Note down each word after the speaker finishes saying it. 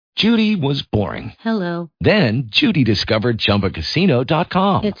Judy was boring. Hello. Then Judy discovered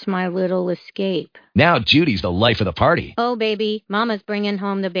ChumbaCasino.com. It's my little escape. Now Judy's the life of the party. Oh, baby, mama's bringing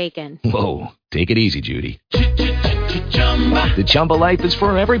home the bacon. Whoa, take it easy, Judy. The Chumba life is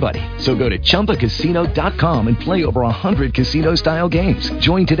for everybody. So go to ChumbaCasino.com and play over 100 casino-style games.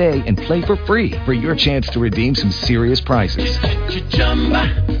 Join today and play for free for your chance to redeem some serious prizes.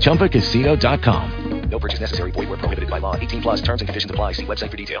 ChumbaCasino.com. No purchase necessary. Void where prohibited by law. 18 plus terms and conditions apply. See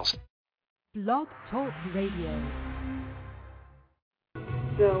website for details. Blog Talk Radio.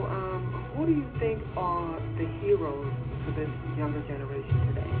 So, who do you think are the heroes for this younger generation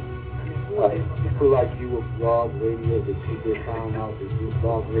today? I mean, who are they looking at? People like you with blog radio, the people found out that you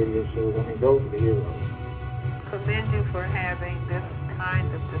blog radio shows. I mean, those are the heroes. Commend you for having this kind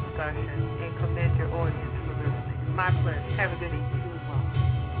of discussion and commend your audience for listening. My pleasure. Have a good evening.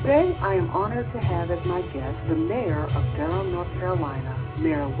 Today, I am honored to have as my guest the mayor of Durham, North Carolina,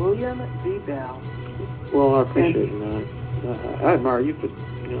 Mayor William V. Bell. Well, I appreciate it. I admire you for,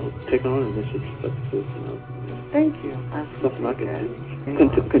 taking on initiatives such as this. Thank you. Something I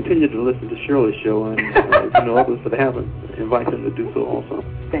can continue to listen to Shirley's show and, others that haven't, invite them to do so also.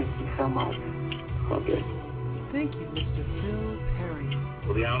 Thank you so much. Okay. Thank you, Mr. Phil Perry.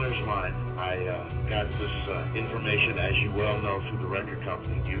 Well, the honor is mine. I got this information, as you well know, through the record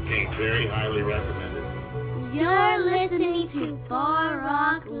company. You came very highly recommended. You're listening to Far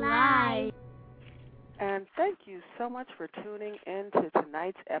Rock Live. And thank you so much for tuning in to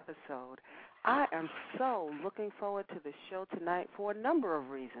tonight's episode. I am so looking forward to the show tonight for a number of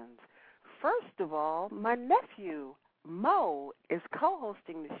reasons. First of all, my nephew, Mo, is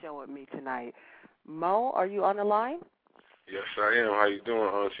co-hosting the show with me tonight. Mo, are you on the line? Yes, I am. How you doing,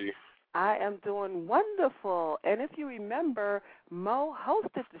 Auntie? I am doing wonderful. And if you remember, Mo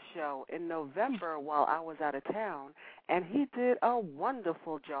hosted the show in November while I was out of town, and he did a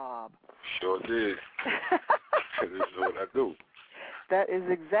wonderful job. Sure did. This is what I do. That is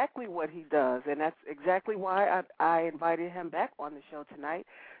exactly what he does, and that's exactly why I invited him back on the show tonight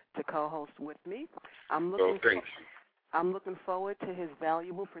to co-host with me. I'm looking forward to his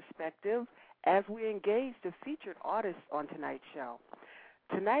valuable perspective as we engage the featured artists on tonight's show.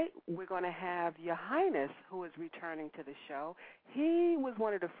 Tonight, we're going to have Yahiness, who is returning to the show. He was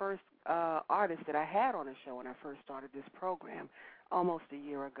one of the first artists that I had on the show when I first started this program almost a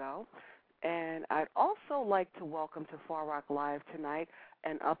year ago. And I'd also like to welcome to Far Rock Live tonight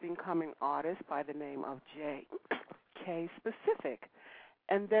an up-and-coming artist by the name of K. Specific.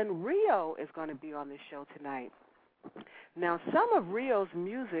 And then Rio is going to be on the show tonight. Now, some of Rio's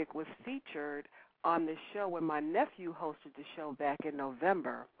music was featured on the show when my nephew hosted the show back in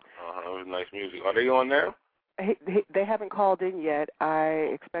November. It was nice music. Are they on now? They haven't called in yet.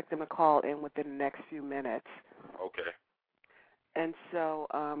 I expect them to call in within the next few minutes. Okay. And so,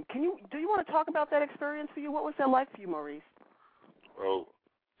 do you want to talk about that experience for you? What was that like for you, Maurice? Well,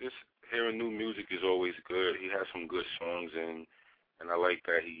 just hearing new music is always good. He has some good songs, and I like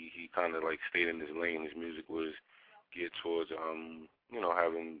that he kind of like stayed in his lane. His music was geared towards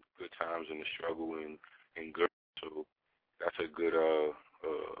having good times in the struggle and good. So that's a good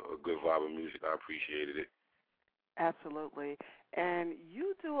vibe of music. I appreciated it. Absolutely. And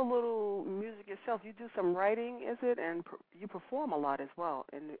you do a little music yourself. You do some writing, is it? And you perform a lot as well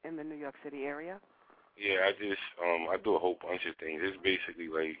in the New York City area? Yeah, I do a whole bunch of things. It's basically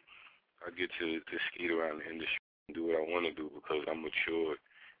like I get to skate around the industry and do what I want to do because I'm mature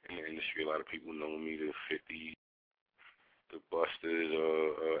in the industry. A lot of people know me, the 50s, the Busters,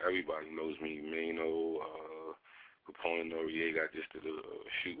 everybody knows me. Mano, Capone, Noriega. I just did a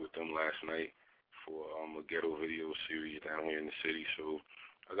shoot with them last night for a ghetto video series down here in the city. So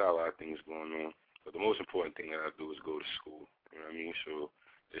I got a lot of things going on. But the most important thing that I do is go to school. You know what I mean? So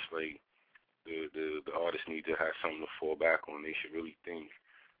it's like the artists need to have something to fall back on. They should really think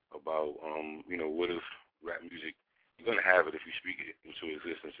about, what if rap music, you're going to have it if you speak it into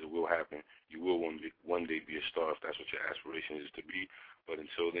existence. It will happen. You will one day be a star if that's what your aspiration is to be. But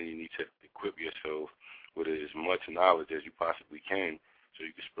until then, you need to equip yourself with as much knowledge as you possibly can so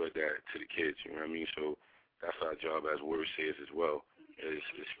you can spread that to the kids. You know what I mean? So that's our job as Word Says as well, is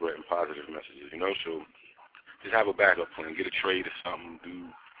spreading positive messages, So just have a backup plan. Get a trade or something.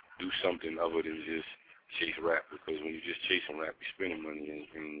 Do something other than just chase rap, because when you're just chasing rap, you're spending money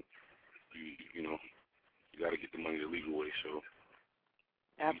and you got to get the money the legal way. So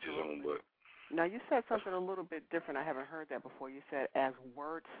each his own. But now you said something a little bit different. I haven't heard that before. You said as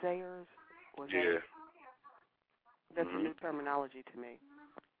word sayers. That's a new terminology to me.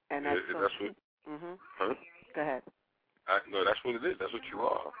 And that's what. Huh? Go ahead. No, that's what it is. That's what you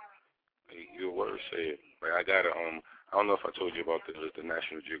are. You're a word sayer. Like I I don't know if I told you about the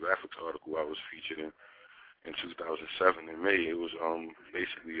National Geographic article I was featured in 2007 in May. It was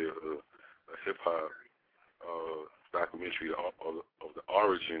basically a hip hop documentary of the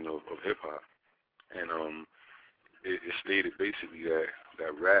origin of hip hop, and it stated basically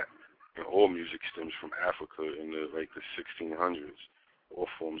that rap and all music stems from Africa in the 1600s, all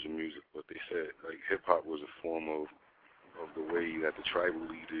forms of music. But they said hip hop was a form of the way that the tribal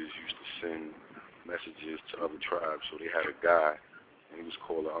leaders used to send messages to other tribes. So they had a guy, and he was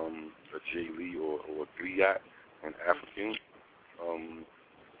called a J-Lee or a Griot, an African, and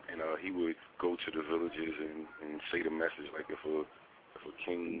he would go to the villages and say the message, like if a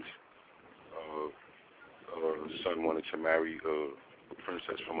king's son wanted to marry a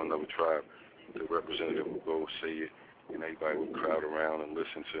princess from another tribe, the representative would go say it, and everybody would crowd around and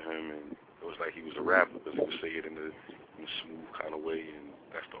listen to him, and it was like he was a rapper because he would say it in a smooth kind of way, and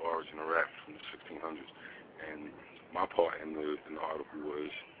that's the origin of rap from the 1600s. And my part in the article was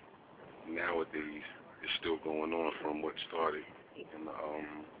nowadays it's still going on from what started in the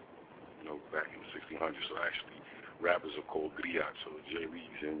back in the 1600s. So actually, rappers are called griots, so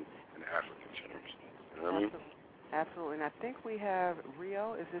J-Lees in African terms. You know what I mean? Absolutely. And I think we have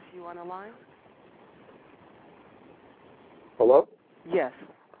Rio. Is this you on the line? Hello? Yes.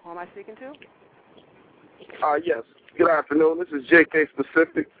 Who am I speaking to? Yes. Good afternoon. This is J.K.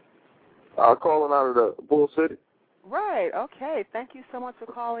 Specific, calling out of the Bull City. Right. Okay. Thank you so much for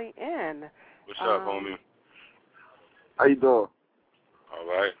calling in. What's up, homie? How you doing? All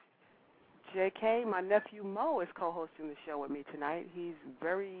right. J.K., my nephew Mo is co-hosting the show with me tonight. He's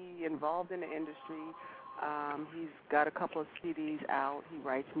very involved in the industry. He's got a couple of CDs out. He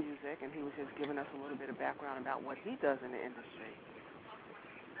writes music, and he was just giving us a little bit of background about what he does in the industry.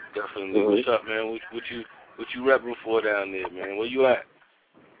 Definitely. Mm-hmm. What's up, man? What you repping for down there, man? Where you at?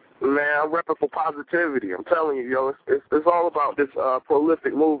 Man, I'm repping for positivity. I'm telling you, yo, it's all about this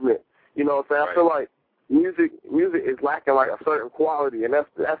prolific movement. You know what I'm saying? Right. I feel like music is lacking like a certain quality, and that's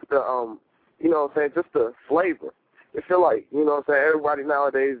the you know what I'm saying, just the flavor. It feel like, you know what I'm saying, everybody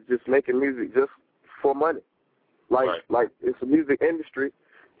nowadays is just making music just for money. Like it's a music industry,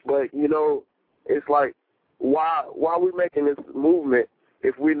 but you know, it's like why we making this movement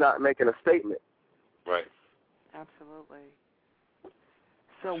if we're not making a statement? Right. Absolutely.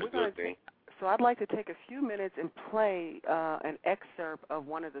 So So I'd like to take a few minutes and play an excerpt of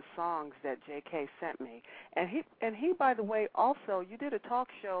one of the songs that J.K. sent me. And he, by the way, also, you did a talk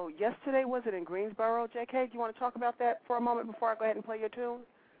show yesterday, was it in Greensboro, J.K.? Do you want to talk about that for a moment before I go ahead and play your tune?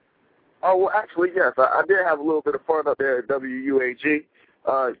 Oh, well, actually, yes. I did have a little bit of fun up there at WUAG.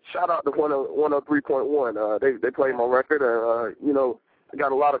 Shout out to 103.1. They played my record, and, you know, I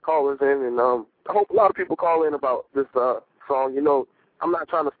got a lot of callers in, and I hope a lot of people call in about this song. You know, I'm not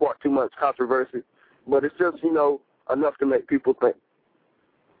trying to spark too much controversy, but it's just, you know, enough to make people think.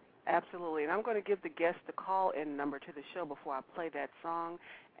 Absolutely. And I'm going to give the guest the call-in number to the show before I play that song.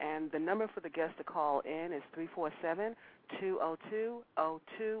 And the number for the guest to call in is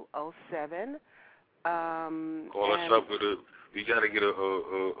 347-202-0207. Call us up with we got to get a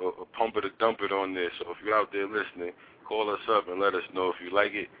pump it or dump it on this. So if you're out there listening, call us up and let us know if you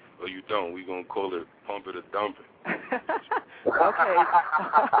like it or you don't. We're going to call it pump it or dump it. Okay.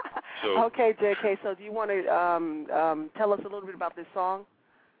 Okay, J.K., so do you want to tell us a little bit about this song?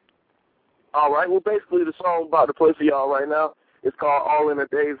 All right. Well, basically, the song I'm about to play for y'all right now is called All in a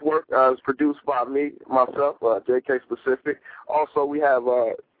Day's Work. It's produced by myself, J.K. Specific. Also, we have,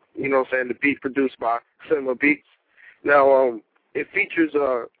 you know what I'm saying, the beat produced by Cinema Beats. Now, it features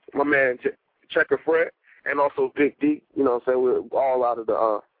my man Checker Fred and also Big D. You know what I'm saying? We're all out of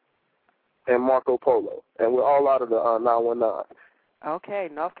the and Marco Polo, and we're all out of the 919. Okay,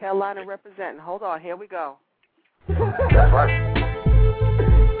 North Carolina representing. Hold on, here we go. That's right.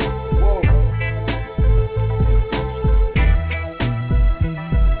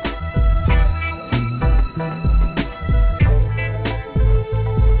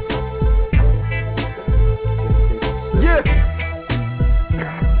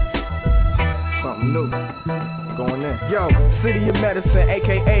 Yo, City of Medicine,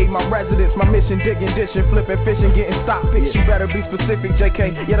 a.k.a. my residence, my mission, digging, dishing, flipping, fishing, getting stock picks. You better be specific,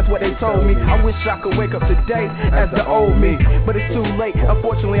 J.K., yeah, that's what they told me. I wish I could wake up today as the old me, but it's too late.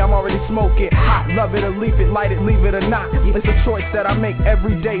 Unfortunately, I'm already smoking hot. Love it or leave it, light it, leave it or not. It's a choice that I make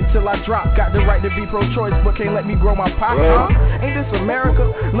every day till I drop. Got the right to be pro-choice, but can't let me grow my pot, huh? Ain't this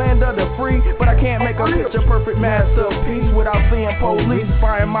America, land of the free? But I can't make a picture-perfect masterpiece without seeing police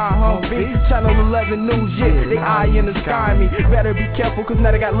buying my Humvee. Channel 11 News, yeah, they eyeing the sky me. Better be careful, cause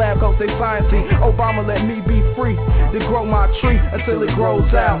now they got lab coats, they sciencey. Obama let me be free to grow my tree until it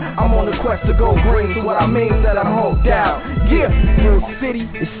grows out. I'm on the quest to go green, so what I mean that I'm hoped out. Yeah, New City,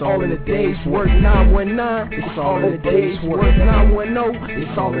 it's all in the day's work. 919, it's all in the day's work. 910,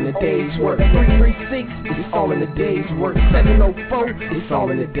 it's all in the day's work. 336, it's all in the day's work. 704, it's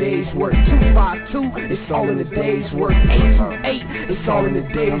all in the day's work. 252, it's all in the day's work. 828, it's all in the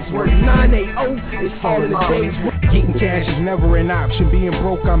day's work. 980, it's all in the day's work. Getting cash is never an option. Being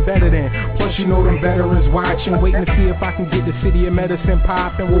broke, I'm better than. Plus, you know them veterans watching, waiting to see if I can get the city of medicine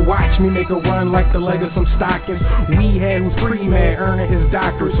popping. Will watch me make a run like the leg of some stockings. We had who's pre-mad earning his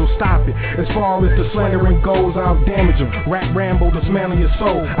doctorate, so stop it. As far as the slandering goes, I'll damage him. Rap Rambo, dismantling your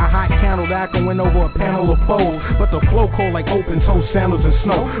soul. A hot candle that can win over a panel of foes, but the flow cold like open toe sandals and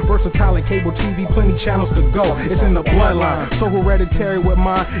snow. Versatile like cable TV, plenty channels to go. It's in the bloodline, so hereditary with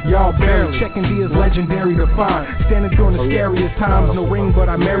mine. Y'all barely checking D is legendary to find. Standing during the scariest times, no ring, but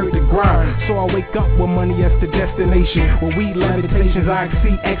I married the grind. So I wake up with money as the destination. With weed levitations, I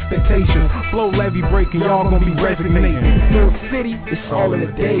exceed expectations. Flow levy breaking, y'all gonna be resignating. New City, it's all in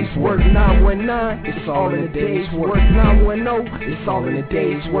the day's work. 919, it's all in the day's work. 910, it's all in the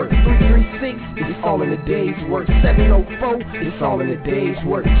day's work. 336, it's all in the day's work. 704, it's all in the day's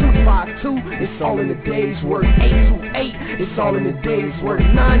work. 252, it's all in the day's work. 828, it's all in the day's work.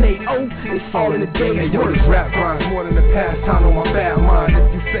 980, it's all in the day's work. This rap rhymes more than the pastime on my bad mind. If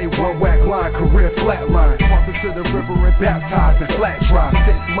you say one whack line, career flatline. Toss it to the river and baptized and flat dry.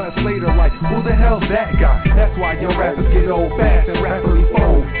 6 months later, like, who the hell's that guy? That's why young rappers get old fast and rapidly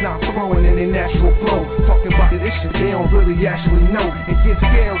fold. Not throwing in their natural flow. Talking about this shit they don't really actually know. And get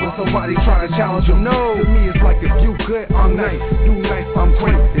scared when somebody try to challenge them. No, to me it's like if you good, I'm nice. You nice, I'm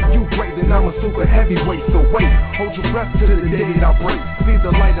great. If you great, then I'm a super heavyweight. So wait, hold your breath to the day that I break. See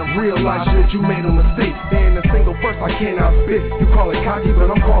the light and realize that you made a mistake. And a single verse I cannot spit. You call it cocky, but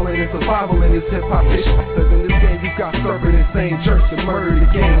I'm calling it survival in this hip-hop shit. Cause in this game you got serpent and same church and murder the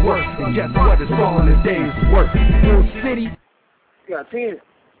game worse. And guess what? It's all in the day's work. New City. You got 10.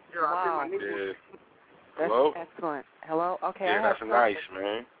 Wow. Yeah. That's Hello? excellent. Hello? Okay. Yeah, that's nice,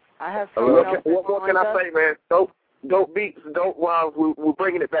 man. I have someone else. What more can I say, man? Dope beats, dope rhymes. We're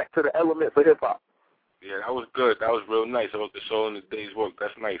bringing it back to the elements of hip-hop. Yeah, that was good. That was real nice. I wrote the soul in the day's work.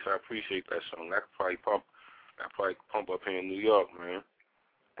 That's nice. I appreciate that song. That could probably pump up here in New York, man.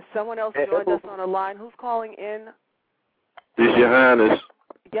 Someone else joined us on the line. Who's calling in? This is Yahiness.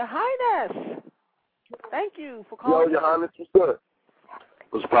 Yahiness. Thank you for calling. Yo, Yahiness, what's good?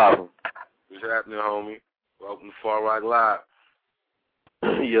 What's poppin'? What's happening, homie? Welcome to Far Rock Live.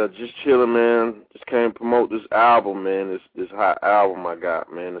 Yeah, just chilling, man. Just came to promote this album, man. This hot album I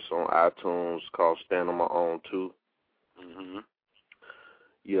got, man. It's on iTunes. It's called Stand on My Own too.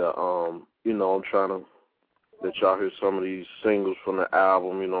 Yeah, you know, I'm trying to let y'all hear some of these singles from the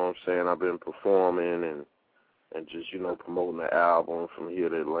album. You know what I'm saying? I've been performing and just, you know, promoting the album from here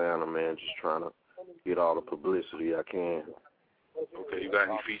to Atlanta, man. Just trying to get all the publicity I can. Okay, you got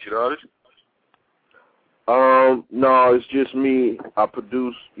any featured artists? No, it's just me. I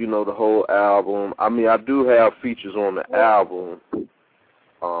produce, you know, the whole album. I mean, I do have features on the album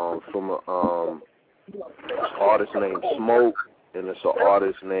from an artist named Smoke, and it's an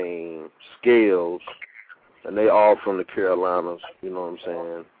artist named Scales, and they all from the Carolinas, you know what I'm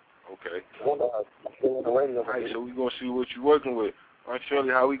saying? Okay. All right, so we're going to see what you're working with. All right, Shirley,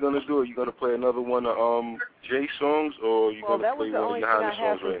 how are we going to do it? You going to play another one of Jay songs, or you going to play one of Yahiness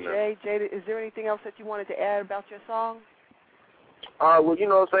songs right now? Jay, is there anything else that you wanted to add about your song? Well, you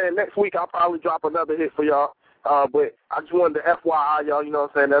know what I'm saying? Next week I'll probably drop another hit for y'all. But I just wanted to FYI y'all, you know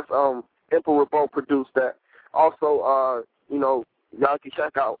what I'm saying? That's Emperor Bo produced that. Also, you know, y'all can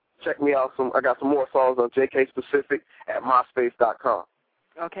check me out. I got some more songs on JK Specific at myspace.com.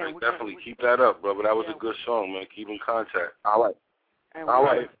 Okay. Right, definitely keep that up, brother. That was a good song, man. Keep in contact. All right. And all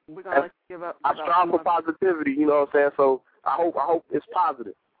right. We're gonna let you give up. I strive for positivity, you know what I'm saying? So I hope it's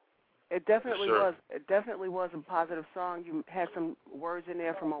positive. It definitely was. It definitely was a positive song. You had some words in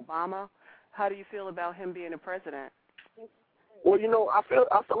there from Obama. How do you feel about him being a president? Well, you know, I feel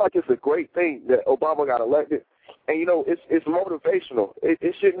like it's a great thing that Obama got elected, and you know, it's motivational.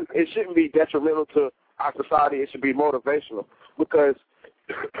 It shouldn't be detrimental to our society. It should be motivational because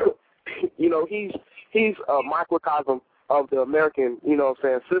you know he's a microcosm of the American, you know what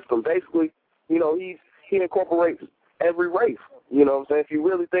I'm saying, system. Basically, you know, he incorporates every race. You know what I'm saying? If you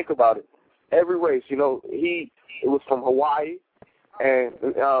really think about it, every race. You know, it was from Hawaii, and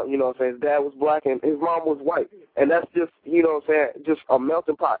you know what I'm saying, his dad was black and his mom was white, and that's just, you know what I'm saying, just a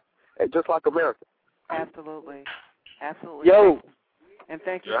melting pot, just like America. Absolutely. Yo. And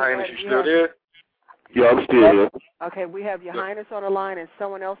thank you. Yahiness, you still there? Yeah, I'm still here. Okay, we have Yahiness on the line, and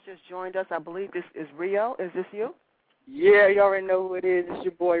someone else just joined us. I believe this is Rio. Is this you? Yeah, you already know who it is. It's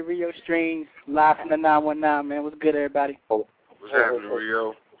your boy Rio Stringz, live from the 919, man. What's good, everybody? What's happening,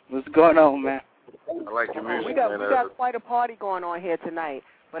 Rio? What's going on, man? I like your music, we got quite a party going on here tonight,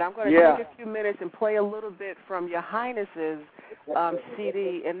 but I'm going to take a few minutes and play a little bit from Yahindess's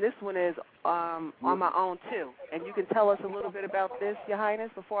CD, and this one is On My Own, too. And you can tell us a little bit about this,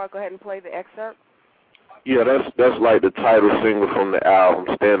 Yahiness, before I go ahead and play the excerpt? Yeah, that's like the title single from the album,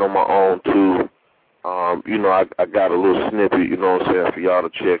 Stand On My Own, too. You know, I got a little snippet, you know what I'm saying, for y'all to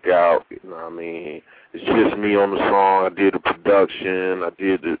check out. You know what I mean? It's just me on the song. I did the production. I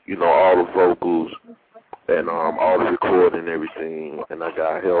did the, you know, all the vocals and all the recording and everything. And I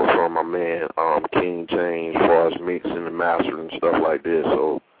got help from my man, King James, as far as mixing and mastering and stuff like this.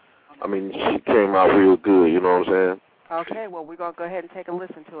 So, I mean, she came out real good, you know what I'm saying? Okay, well, we're going to go ahead and take a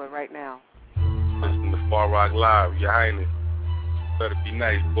listen to it right now. Listen to Far Rock Live, Your Highness. Better be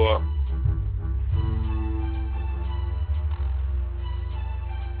nice, boy.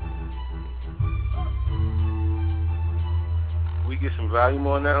 We get some volume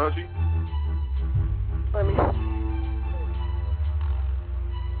on that, Auntie? Let me see.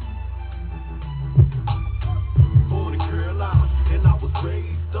 Born in Carolina, and I was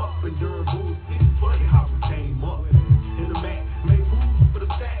raised up in Durham. It's funny how we came up. In the Mac, made moves for the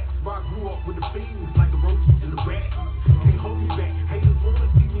stacks. I grew up with the fiends like the roaches and the rats. Can't hold me back. Haters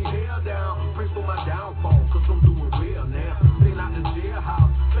wanna see me held down. Pray for my downfall, cause I'm doing well now. Staying out the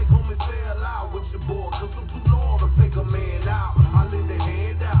jailhouse. Fake home and say aloud with your boy, cause I'm too low to fake a man out. I lend a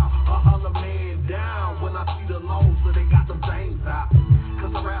hand out, I holler man down. When I see the lows, so they got them things out.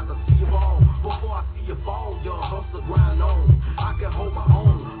 Cause I'd rather see you fall before I see you fall. Young hustler grind on. I can hold my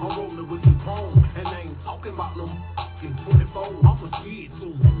own. I'm rolling with you chrome. And I ain't talking about no fucking 24. I'ma see it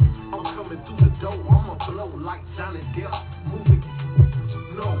soon. I'm coming through the door. I'ma blow like Johnny Depp. Moving.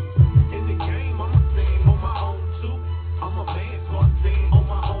 No. In the game, I'ma stand on my own too. I'm a man, so I stand on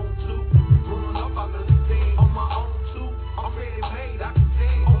my own too. Growing up, I learned to stand on my own too. I'm ready made, I can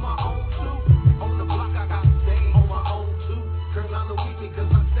stand on my own too. On the block, I got to stand on my own too. Carolina with me, cause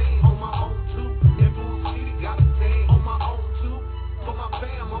I stand on my own too. Everyone City, gotta stand on my own too. For my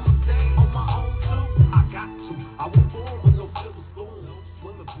fam, I'ma stand on my own too. I got to. I was born with no silver spoon.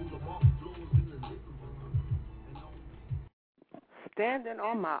 Women pull them off blooms in the living room. Standing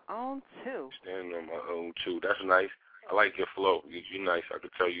on my own, too. Standing on my own, too. That's nice. I like your flow. You're nice. I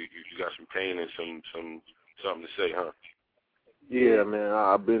could tell you got some pain and something to say, huh? Yeah, man.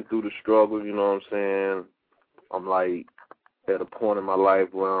 I've been through the struggle, you know what I'm saying? I'm like at a point in my life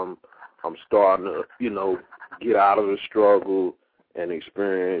where I'm starting to, you know, get out of the struggle and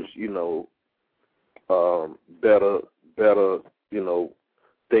experience, you know, better, you know,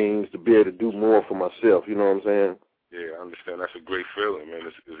 things to be able to do more for myself, you know what I'm saying? Yeah, I understand. That's a great feeling, man.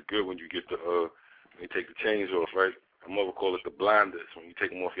 It's good when you get they take the chains off, right? My mother call it the blinders. When you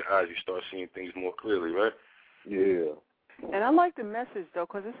take them off your eyes, you start seeing things more clearly, right? Yeah. And I like the message, though,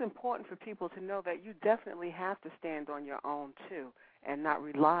 because it's important for people to know that you definitely have to stand on your own, too, and not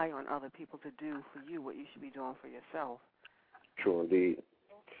rely on other people to do for you what you should be doing for yourself. True indeed.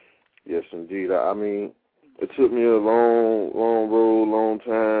 Yes, indeed. I mean, it took me a long road, long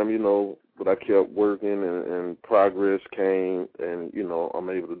time, you know, but I kept working and progress came, and, you know, I'm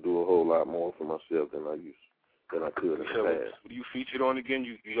able to do a whole lot more for myself than I could in the past. What you featured on again?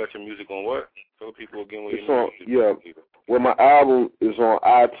 You got your music on what? Tell people again what it's on. Yeah. Well, my album is on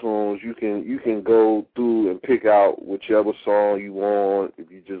iTunes. You can go through and pick out whichever song you want. If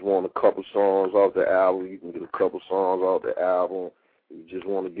you just want a couple songs off the album, you can get a couple songs off the album. If you just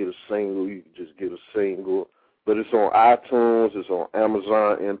want to get a single, you can just get a single. But it's on iTunes. It's on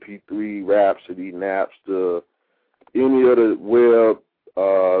Amazon, MP3, Rhapsody, Napster, any other web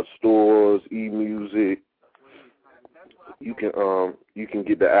stores, eMusic. You can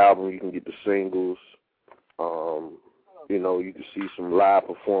get the album. You can get the singles. You know, you can see some live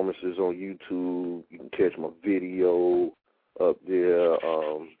performances on YouTube. You can catch my video up there.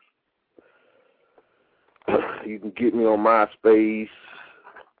 You can get me on MySpace,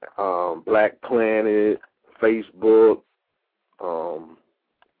 Black Planet, Facebook.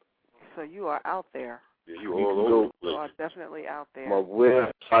 So you are out there. Yeah, you all over the place. You are definitely out there. My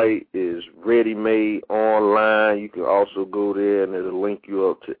website is Ready Made Online. You can also go there and it'll link you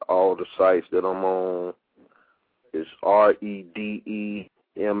up to all the sites that I'm on. It's REDEMADE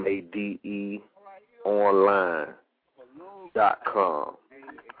online.com.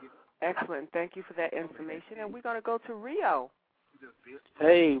 Excellent. Thank you for that information. And we're going to go to Rio.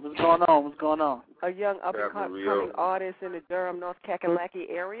 Hey, what's going on? What's going on? A young up-and-coming artist in the Durham, North Kakalaki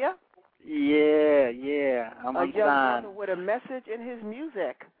area. Yeah. I'm a young signed. brother with a message in his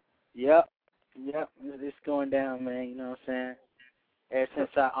music. Yep. It's going down, man. You know what I'm saying? Ever since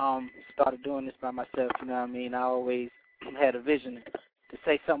I started doing this by myself, you know what I mean, I always had a vision to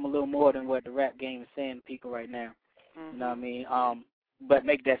say something a little more than what the rap game is saying to people right now. You know what I mean? But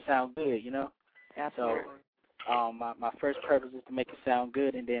make that sound good, you know? Absolutely. So my first purpose is to make it sound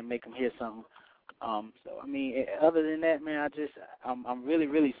good and then make them hear something. So I mean, other than that, man, I'm really,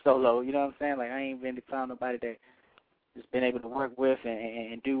 really solo. You know what I'm saying? Like I ain't really found nobody that just been able to work with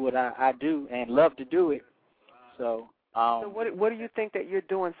and do what I do and love to do it. So. So what do you think that you're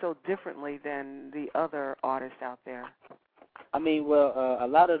doing so differently than the other artists out there? I mean, well, a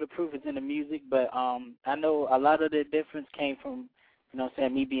lot of the proof is in the music, but I know a lot of the difference came from, you know what I'm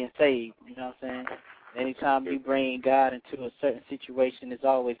saying, me being saved. You know what I'm saying? Anytime you bring God into a certain situation, it's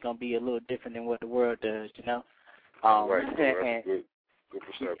always going to be a little different than what the world does, you know? Right. Good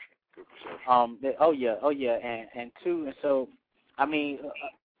perception. Good perception. Oh yeah. And two, and so, I mean,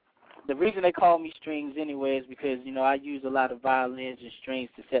 the reason they call me Stringz anyway is because, you know, I use a lot of violins and strings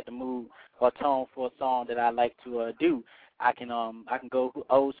to set the mood or tone for a song that I like to do. I can go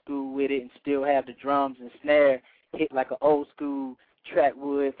old school with it and still have the drums and snare hit like an old school track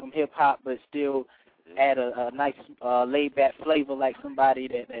would from hip hop, but still add a nice laid back flavor like somebody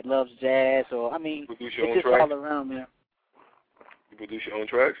that loves jazz. Or I mean, produce your it's own just tracks? all around, man. You produce your own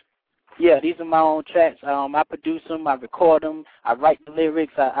tracks? Yeah, these are my own tracks. I produce them, I record them, I write the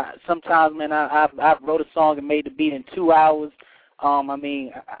lyrics. I sometimes, man, I wrote a song and made the beat in 2 hours. I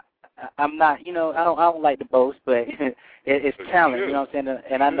mean, I'm not, you know, I don't like to boast, but it's talent, you know what I'm saying?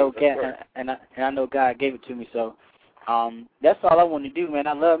 And I know God, and I know God gave it to me. So that's all I want to do, man.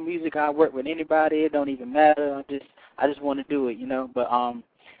 I love music. I work with anybody. It don't even matter. I just want to do it, you know. But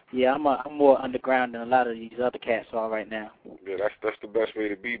yeah, I'm more underground than a lot of these other cats are right now. Yeah, that's the best way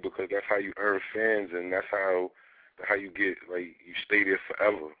to be, because that's how you earn fans, and that's how you get, like, you stay there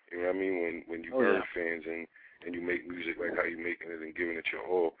forever. You know what I mean? When you earn fans and you make music like how you making it and giving it your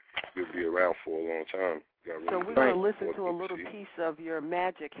all, you'll be around for a long time. So we're going to listen to a little piece of your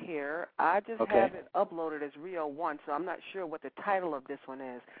magic here. I just have it uploaded as Rio 1, so I'm not sure what the title of this one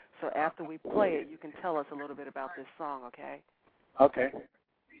is. So after we play it, you can tell us a little bit about this song, okay? Okay.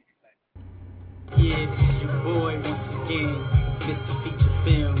 Yeah, this is your boy once again, Mr. Feature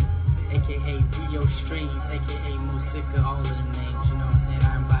Film, a.k.a. Rio Stringz, a.k.a. Musica, all of them names, you know what I'm saying?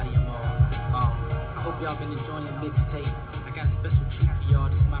 I embody them all. I hope y'all been enjoying the mixtape. I got a special treat for y'all.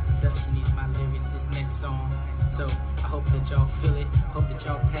 This is my production, these my lyrics, this next song. So I hope that y'all feel it, hope that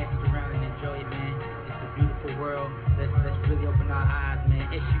y'all pass it around and enjoy it, man. It's a beautiful world. Let's really open our eyes, man.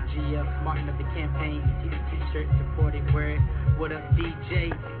 SUGF, smarten up the campaign. You see the t-shirt, support it, wear it. What up,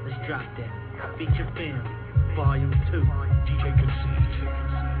 DJ? Let's drop that. Feature Film, Volume 2. DJ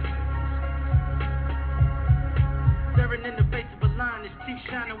Staring in the face of a line, his teeth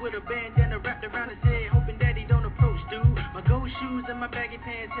shining with a bandana wrapped around his head, hoping that he don't approach, dude. My gold shoes and my baggy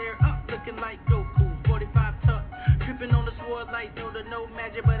pants, hair up, looking like Goku. 45 tuck, tripping on the sword like Yoda, no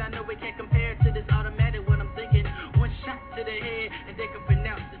magic, but I know it can't compare to this automatic. What I'm thinking, one shot to the head, and they can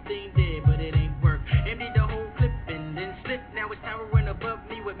pronounce this thing dead, but it ain't work. Empty the whole clip and then slip. Now it's towering above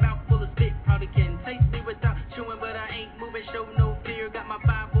me with mouth full of spit. Probably can taste me without chewing, but I ain't moving. Show no fear. Got my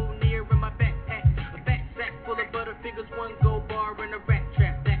Bible near in my backpack. A fat sack full of butterfingers, one gold bar and a rat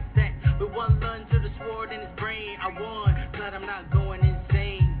trap. That's that. With one lunge of the sword in his brain, I won. Glad I'm not going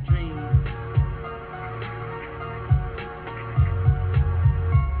insane. Dream.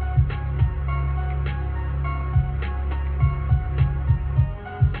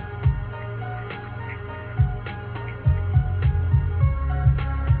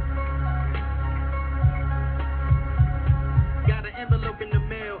 Got an envelope in the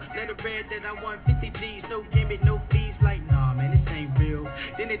mail, letter read that I won 50 G's, no gimmick, no fees, like nah man, this ain't real.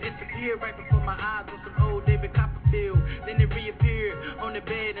 Then it disappeared right before my eyes on some old David Copperfield. Then it reappeared on the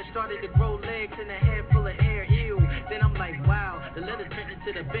bed and started to grow legs and a head full of hair, ew. Then I'm like, wow, the letter turned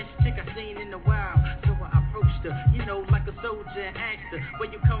into the best chick I seen in a while. So I approached her, you know, like a soldier, and asked her, where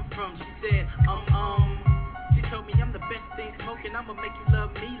you come from? She said, She told me I'm the best thing smoking, I'ma make you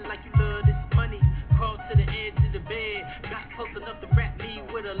love me like you love this money. Crawled to the edge of the bed, got close enough to wrap me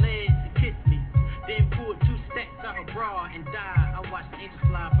with her legs and kiss me. Then pulled 2 stacks out her bra and died. I watched angels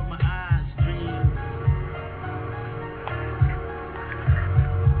fly from my eyes, dream.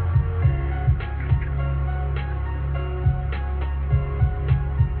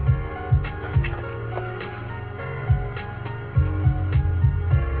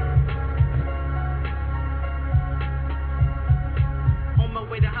 On my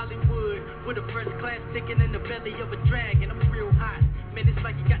way to Hollywood with a first class ticket in the belly of a dragon. I'm real hot. Man, it's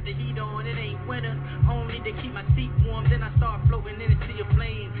like you got the the heat on, it ain't winter. Only to keep my seat warm, then I start floating in a sea of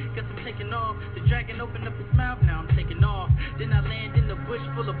flame. Guess I'm taking off. The dragon opened up his mouth, now I'm taking off. Then I land in the bush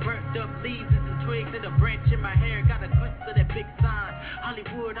full of burnt up leaves and some twigs and a branch in my hair. Got a glimpse of that big sign.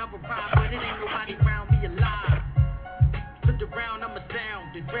 Hollywood, I will ride, but it ain't nobody around me alive. Looked around, I'm a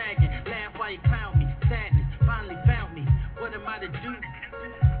sound. The dragon laugh while you clown me. Sadness finally found me. What am I to do?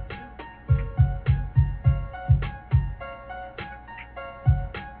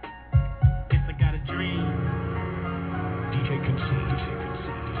 Guess I got a dream. DJ Concede.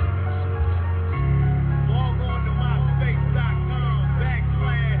 Log on to myspace.com/DJ.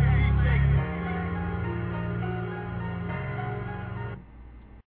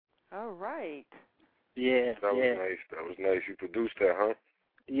 All right. Yeah, that was nice. That was nice. You produced that, huh?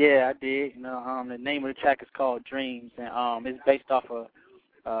 Yeah, I did. You know, the name of the track is called Dreams, and it's based off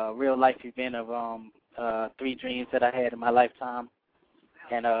a real life event of 3 dreams that I had in my lifetime,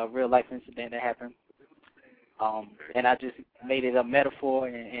 and a real life incident that happened. And I just made it a metaphor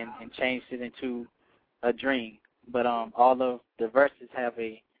and changed it into a dream. But all of the verses have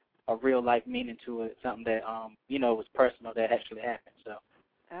a real life meaning to it, something that was personal that actually happened. So.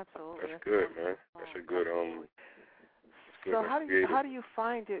 Absolutely. That's good, man. That's a good So how do you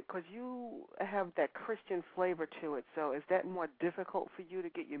find it? Because you have that Christian flavor to it. So is that more difficult for you to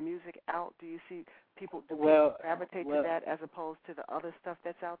get your music out? Do you see people gravitate to that as opposed to the other stuff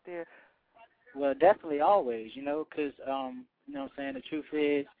that's out there? Well, definitely always, because you know what I'm saying. The truth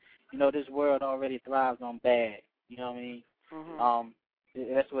is, this world already thrives on bad. You know what I mean? Mm-hmm.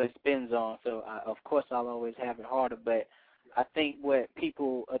 That's what it spins on. So of course I'll always have it harder, but I think what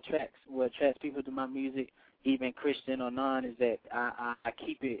attracts people to my music, even Christian or non, is that I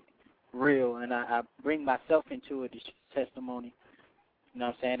keep it real and I bring myself into it, the testimony, you know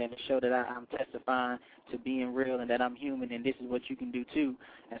what I'm saying, and to show that I'm testifying to being real and that I'm human and this is what you can do too.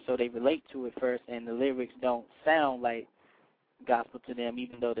 And so they relate to it first, and the lyrics don't sound like gospel to them,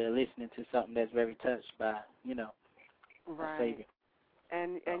 even though they're listening to something that's very touched by, right. a Savior.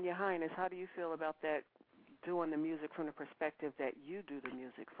 And Yahiness, how do you feel about that? Doing the music from the perspective that you do the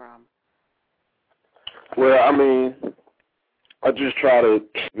music from? Well, I mean, I just try to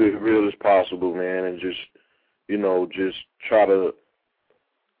keep it real as possible, man, and just try to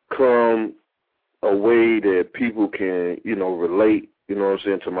come a way that people can, relate, what I'm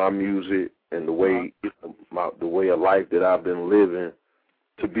saying, to my music and the way, the way of life that I've been living,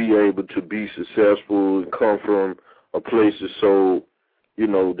 to be able to be successful and come from a place that's so,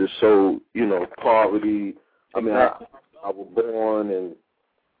 poverty. I mean, I was born, and,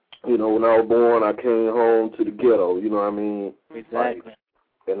 when I was born, I came home to the ghetto, you know what I mean? Exactly.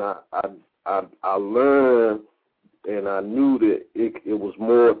 And I learned, and I knew that it was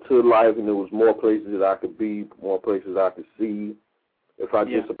more to life, and there was more places that I could be, more places I could see, if I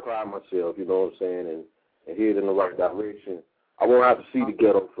just apply myself, you know what I'm saying, and head in the right direction. I won't have to see the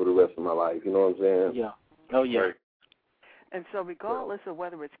ghetto for the rest of my life, you know what I'm saying? Yeah. Oh, yeah. Right. And so regardless of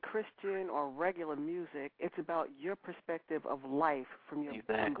whether it's Christian or regular music, it's about your perspective of life from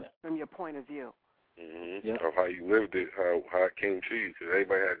your point of view. Mm-hmm. Yep. Of how you lived it, how it came to you, because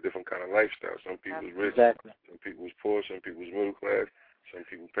everybody had a different kind of lifestyle. Some people was rich, some people was poor, some people was middle class, some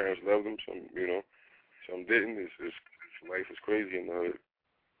people's parents loved them, some didn't. Life is crazy in the hood.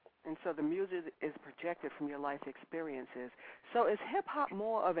 And so the music is projected from your life experiences. So is hip-hop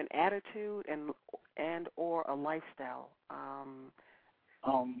more of an attitude and or a lifestyle?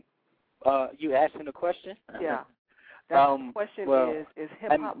 You asking a question? Yeah. The question is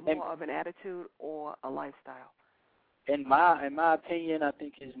hip-hop more of an attitude or a lifestyle? In my opinion, I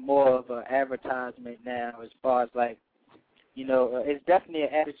think it's more of an advertisement now, as far as it's definitely an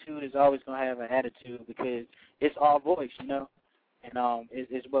attitude. It's always going to have an attitude because it's our voice, and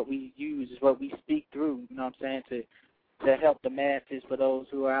it's what we use, it's what we speak through, you know what I'm saying, to help the masses, for those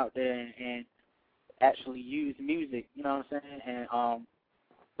who are out there and actually use music, you know what I'm saying, and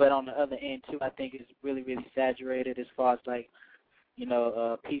but on the other end too, I think it's really, really saturated as far as a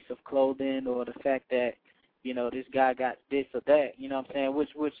piece of clothing or the fact that, this guy got this or that, you know what I'm saying,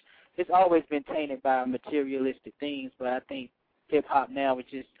 which it's always been tainted by materialistic things, but I think hip-hop now is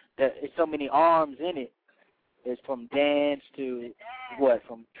just, there's so many arms in it. It's from dance to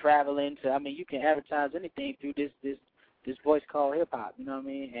from traveling to, you can advertise anything through this voice called hip-hop, you know what I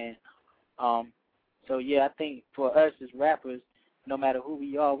mean, and so yeah, I think for us as rappers, no matter who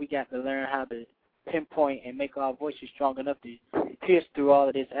we are, we got to learn how to pinpoint and make our voices strong enough to pierce through all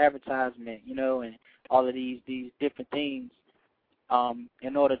of this advertisement, and all of these different things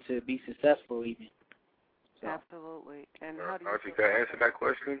in order to be successful even. So. Absolutely. And how do you answer that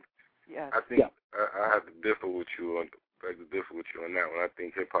question? Yes. I think I have to differ with you beg to differ with you on that one. I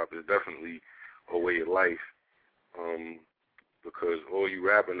think hip-hop is definitely a way of life, because all you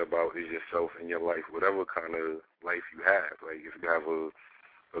rapping about is yourself and your life, whatever kind of life you have. Like, if you have a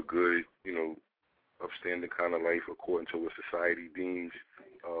good, you know, upstanding kind of life according to what society deems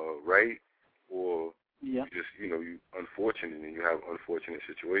right, or you just, you know, you unfortunate and you have unfortunate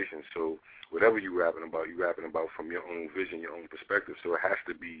situations. So whatever you rapping about from your own vision, your own perspective. So it has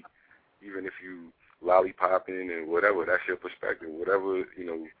to be, even if you lollipopping and whatever, that's your perspective. Whatever, you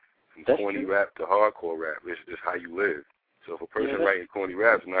know, from corny rap to hardcore rap, it's just how you live. So if a person writing corny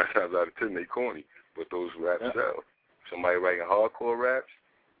raps, 9 times out of 10 they corny, but those raps sell. If somebody writing hardcore raps,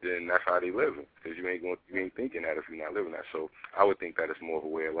 then that's how they live, because you ain't thinking that if you're not living that. So I would think that it's more of a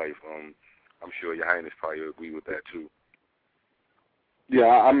way of life. I'm sure Yahiness probably agree with that too. Yeah,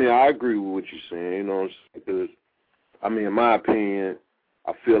 I mean, I agree with what you're saying, you know, because, I mean, in my opinion,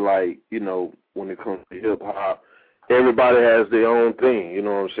 I feel like, you know, when it comes to hip-hop, everybody has their own thing, you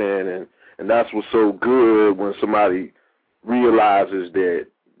know what I'm saying, and that's what's so good when somebody realizes that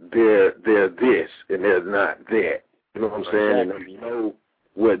they're this and they're not that, you know what I'm saying, and they know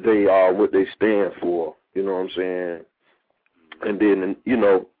what they are, what they stand for, you know what I'm saying, and then, you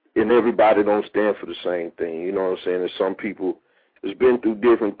know, and everybody don't stand for the same thing, you know what I'm saying, and some people has been through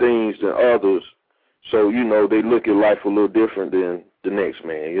different things than others, so, you know, they look at life a little different than the next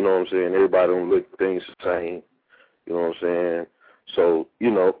man, you know what I'm saying, everybody don't look at things the same, you know what I'm saying, so,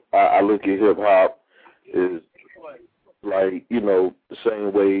 you know, I look at hip-hop as like, you know, the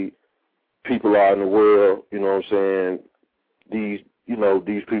same way people are in the world, you know what I'm saying, these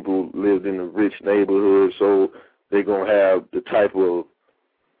people lived in a rich neighborhood, so they're going to have the type of,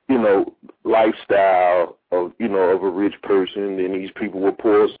 you know, lifestyle of, you know, of a rich person, and these people were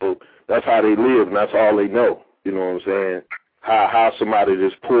poor, so that's how they live, and that's all they know, you know what I'm saying? How somebody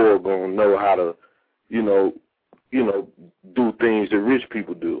that's poor going to know how to, you know, do things that rich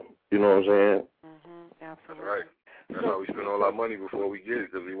people do, you know what I'm saying? Mm-hmm, absolutely. Right. That's why we spend all our money before we get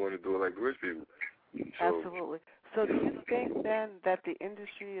it, because we want to do it like the rich people. So, absolutely. So do you think, then, that the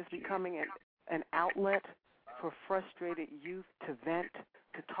industry is becoming an outlet for frustrated youth to vent,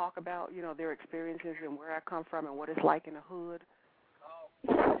 to talk about, you know, their experiences and where I come from and what it's like in the hood?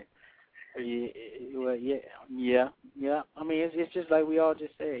 Yeah. I mean, it's just like we all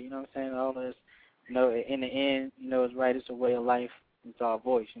just said, you know what I'm saying? All this, you know, in the end, you know, it's right. It's a way of life. It's our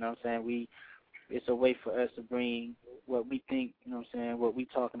voice, you know what I'm saying? It's a way for us to bring what we think, you know what I'm saying, what we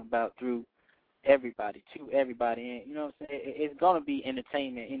talking about through everybody, to everybody. And, you know what I'm saying, it's going to be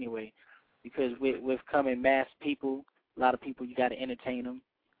entertainment anyway, because with coming mass people, a lot of people, you got to entertain them.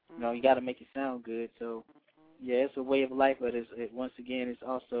 You know, you got to make it sound good. So, yeah, it's a way of life, but once again, it's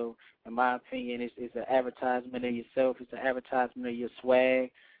also, in my opinion, it's an advertisement of yourself. It's an advertisement of your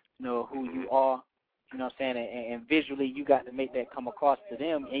swag, you know, who you are, you know what I'm saying, and visually you got to make that come across to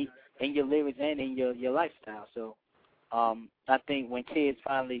them in your lyrics and in your lifestyle. So I think when kids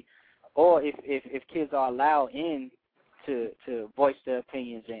finally, or if kids are allowed in to voice their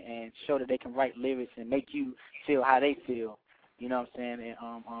opinions and show that they can write lyrics and make you feel how they feel, you know what I'm saying?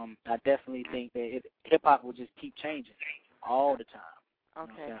 And I definitely think that hip-hop will just keep changing all the time.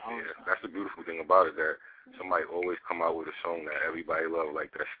 Okay. You know that's the beautiful thing about it, that somebody always come out with a song that everybody love,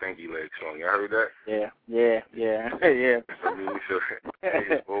 like that Stinky Leg song. You heard that? Yeah. I mean, so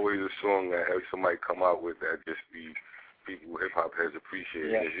it's always a song that somebody come out with that just be people hip-hop heads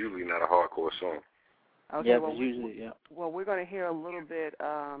appreciate. It's usually not a hardcore song. Okay, well, we're going to hear a little bit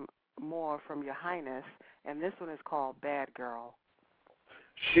more from Yahiness, and this one is called Bad Girl.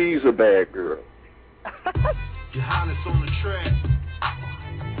 She's a bad girl. Yahiness on the track.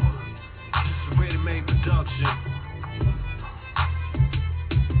 This is a ready-made production.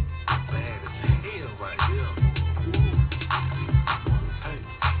 Bad as hell right here.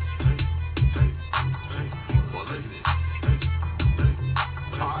 Well, look at this.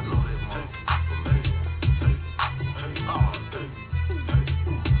 I know that motherfucker, man.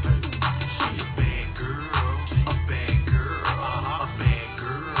 She a bad girl, a bad girl, a bad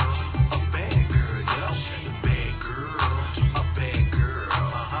girl, a bad girl, yeah. She a bad girl, a bad girl, a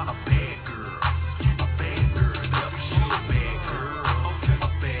bad girl, a bad girl, yeah. She a bad girl, a bad girl, a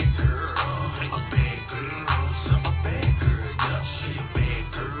bad girl, a bad girl, yeah. She a bad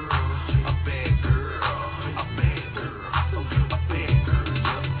girl, a bad girl, a bad girl, a bad girl,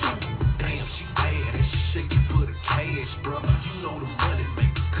 yeah. Damn, she bad and she shaking for the cash, bro. You know the money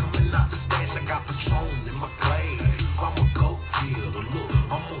makers coming out the stash. I got Patron in my glass. I'm a go killer. Look,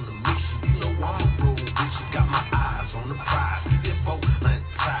 I'm on the mission. You know I'm a road bitch. Got my eyes on the prize. This boat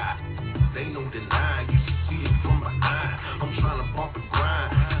untied. They no denying. You should see it from behind. I'm trying to bump and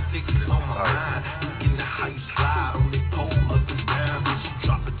grind. Niggas on my mind. Looking at how you slide on they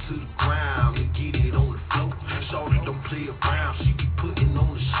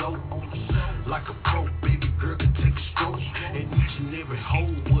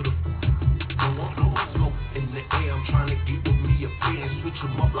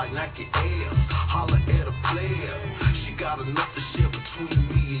like Nike Air. Holler at a player. She got enough to share between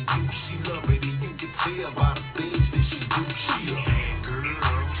me and you. She love it and you can tell by the things that she do. She a bad girl, a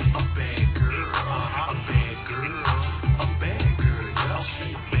bad girl, a bad girl, a bad girl, yeah.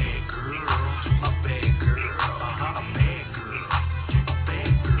 She a bad girl, a bad girl, a bad girl, a bad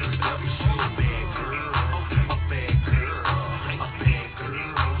girl, yeah. She a bad girl, a bad girl, a bad girl, a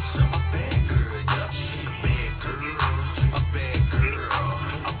bad girl, yeah. She a bad girl, a bad girl,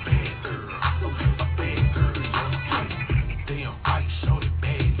 a bad girl, a bad girl, yeah. Damn right, shorty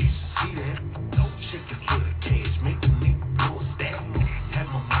bad, you should see that. Don't check it for the cash, make the nigga blow a stack. Had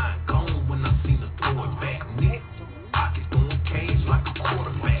my mind gone when I seen her throw it back. Nick, pocket throwing cash like a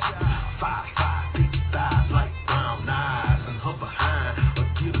quarterback. 5'5", big thighs like brown eyes, and her behind a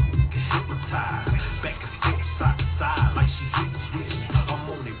get her hypnotized. Back and forth, side to side, like she hit the switch. I'm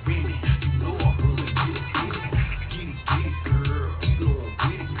on it ready, you know I wanna get it. Get it, girl. You know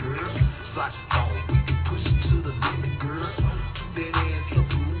I'm with it, girl. Slide your phone, we can push it to the limit, girl. Do that ass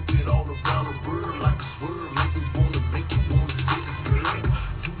up and move it all around the world like a swerve. Make you wanna hit it, girl.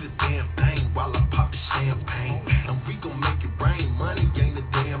 Do the damn thing while I pop the champagne. And we gon' make it rain, money ain't a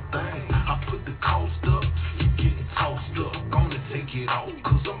damn thing. I put the cost up, you getting tossed up. Gonna take it off,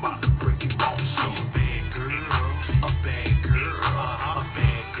 cause I'm about to break it off. She a bad girl, a bad girl, a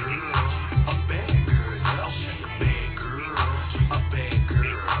bad girl, a bad girl, yeah. She a bad girl, a bad girl, a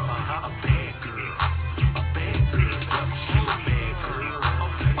bad girl, a bad girl, yeah. She a bad girl, a bad girl, a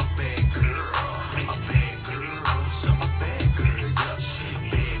bad girl, a bad girl, yeah. She a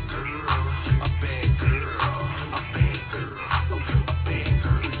bad girl, a bad girl, a bad girl, a bad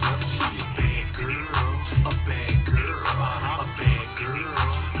girl, yeah. She a bad girl, a bad girl, a bad girl,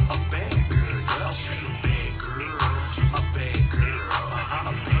 a bad girl, yeah. She a bad girl, a bad girl, a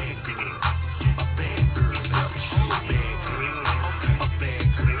bad girl, a bad girl, yeah. She a bad girl, a bad girl, a bad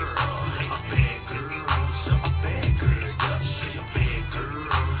girl, a bad girl, yeah. She a bad girl,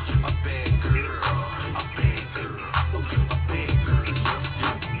 a bad girl, a bad girl, a bad girl, yeah.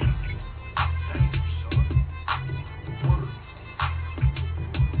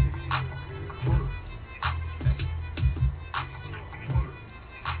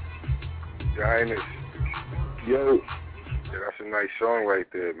 Yahiness. Yo. Yeah, that's a nice song right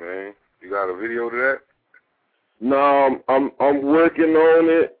there, man. You got a video to that? No, I'm working on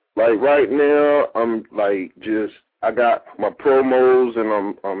it. Like right now, I'm like I got my promos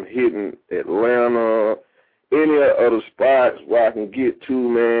and I'm hitting Atlanta, any other spots where I can get to,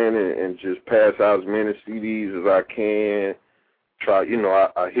 man, and just pass out as many CDs as I can. Try,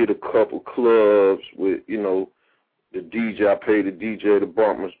 I hit a couple clubs with, the DJ. I pay the DJ to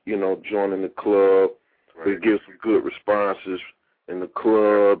bump me, joining the club. Right. We get some good responses in the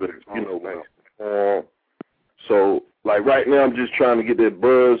club, and nice. So like right now, I'm just trying to get that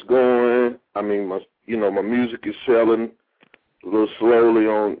buzz going. I mean, my music is selling a little slowly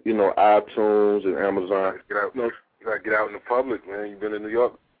on, iTunes and Amazon. You gotta get out in the public, man. You been in New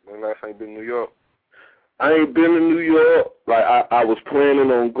York? When last time you been in New York? I ain't been in New York. Like I was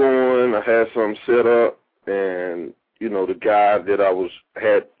planning on going. I had something set up, and the guy that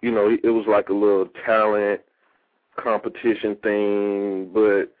it was like a little talent competition thing,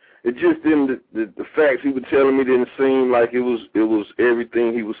 but it just didn't. The facts he was telling me didn't seem like it was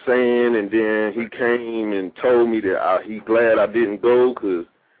everything he was saying, and then he came and told me that he glad I didn't go because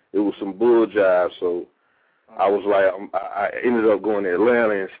it was some bull jive. So I was like, I ended up going to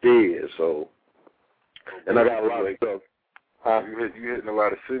Atlanta instead. So, and I got a lot of stuff. You hitting a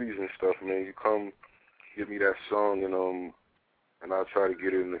lot of cities and stuff, man. You come give me that song, and I'll try to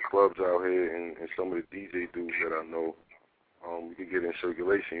get it in the clubs out here and some of the DJ dudes that I know. We can get in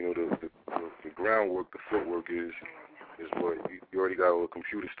circulation. The groundwork, the footwork is what you already got all the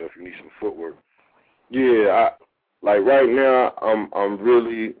computer stuff. You need some footwork. Yeah, like right now, I'm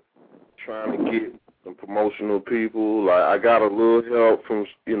really trying to get some promotional people. Like I got a little help from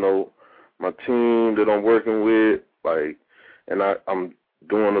my team that I'm working with. Like, and I'm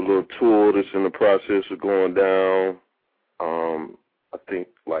doing a little tour that's in the process of going down. I think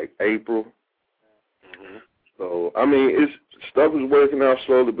like April. Mm-hmm. So I mean, stuff is working out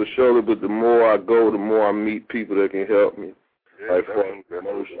slowly but surely. But the more I go, the more I meet people that can help me. Yeah, like that's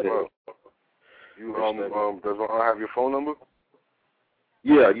what you does I have your phone number?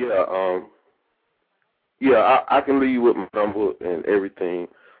 Yeah. I can leave you with my number and everything.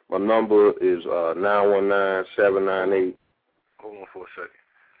 My number is 919-798. Hold on for a second.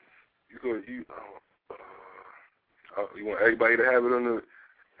 You want everybody to have it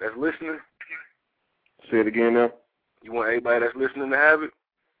that's listening? Say it again now. You want everybody that's listening to have it?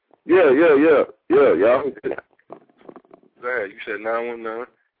 Yeah. Go ahead. You said 919.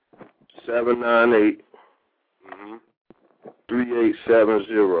 798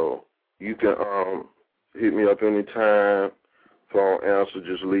 3870. You can hit me up anytime. Phone answer,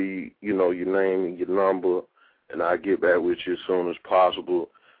 just leave, your name and your number, and I'll get back with you as soon as possible.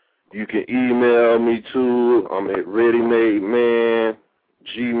 You can email me too. I'm at ReadyMadeMan,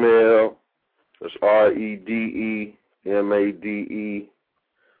 Gmail. That's ReadyMade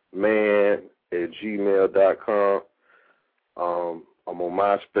man at gmail.com. I'm on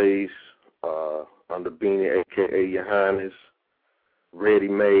MySpace under Beanie, a.k.a. Yahiness, Ready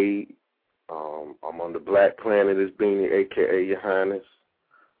Made. I'm on the Black Planet as Beanie, a.k.a. Yahiness.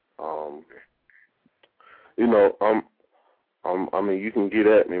 You can get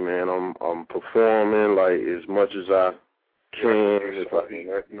at me, man. I'm performing like as much as I can. If I,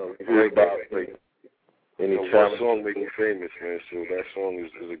 hear about any one song made me famous, man. So that song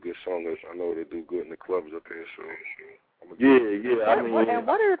is a good song. I know they do good in the clubs up here. So yeah. And one of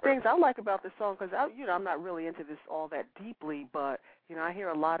the things I like about the song, because I'm not really into this all that deeply, but I hear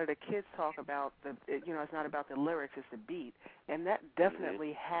a lot of the kids talk about it's not about the lyrics, it's the beat, and that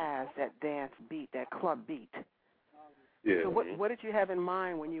definitely has that dance beat, that club beat. Yeah. So what did you have in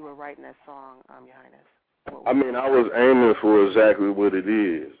mind when you were writing that song, Yahiness? I was aiming for exactly what it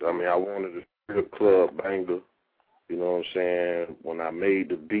is. I wanted a strip club banger. You know what I'm saying? When I made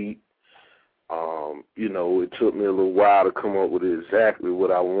the beat, it took me a little while to come up with exactly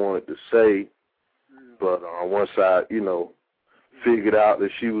what I wanted to say. But once I, figured out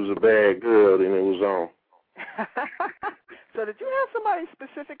that she was a bad girl, then it was on. So did you have somebody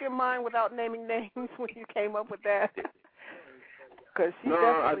specific in mind without naming names when you came up with that? Because she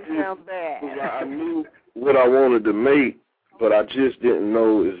definitely sounds bad. I knew what I wanted to make, but I just didn't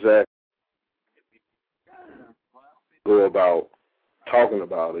know exactly go about talking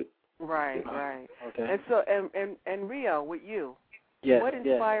about it. Right. Okay. And so, and Rio, with you, what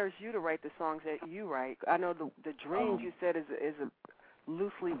inspires you to write the songs that you write? I know the Dreams you said is a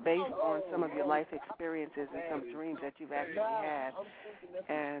loosely based on some of your life experiences and some dreams that you've actually had.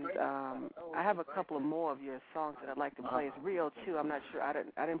 And I have a couple of more of your songs that I'd like to play. It's Rio too. I'm not sure. I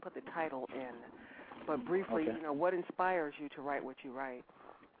didn't put the title in, but briefly, what inspires you to write what you write?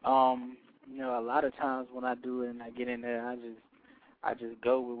 A lot of times when I do it and I get in there, I just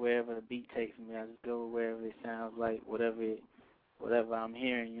go with wherever the beat takes me. I just go with wherever it sounds like, whatever I'm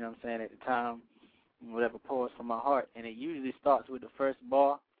hearing, you know what I'm saying, at the time, whatever pours from my heart. And it usually starts with the first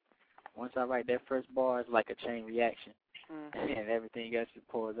bar. Once I write that first bar, it's like a chain reaction. Mm-hmm. And everything else just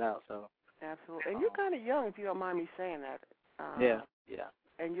pours out. So absolutely. And you're kind of young, if you don't mind me saying that. Yeah.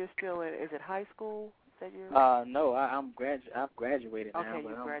 And you're still in, is it high school that you're? No, I've graduated now. Okay,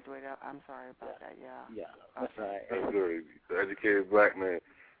 you graduated. I'm sorry about that, Yeah, that's all right. That's good. The educated black man.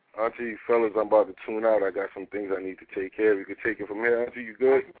 Auntie, fellas, I'm about to tune out. I got some things I need to take care of. You can take it from here, Auntie. You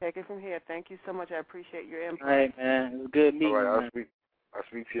good? I can take it from here. Thank you so much. I appreciate your input. All right, man. It was good meeting you. All right, I'll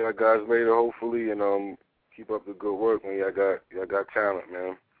speak to y'all guys later, hopefully, and keep up the good work, man. Y'all got talent,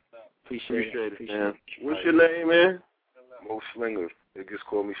 man. Appreciate it, man. What's your name, man? Mo Slinger. They just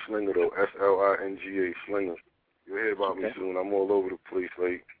call me Slinger, though. Slinga. Slinger. You'll hear about me soon. I'm all over the place,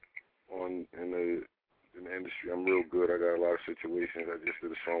 like, in the industry. I'm real good. I got a lot of situations. I just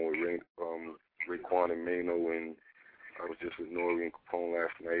did a song with Raekwon and Mano, and I was just with Nori and Capone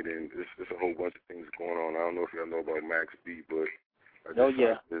last night, and there's a whole bunch of things going on. I don't know if y'all know about Max B, but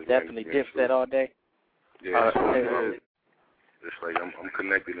definitely Dipset all day. Yeah, it's like I'm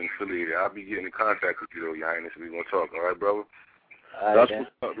connected and affiliated. I'll be getting in contact with you, though, Yahiness, if we gonna talk. All right, brother? That's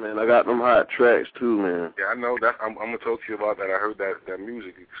what's up, man. I got them hot tracks, too, man. Yeah, I know. I'm going to talk to you about that. I heard that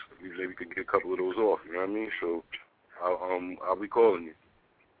music. Maybe we could get a couple of those off, you know what I mean? So I'll be calling you.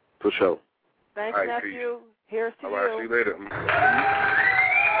 For sure. Thanks, nephew. Here's to you. All right, see you later.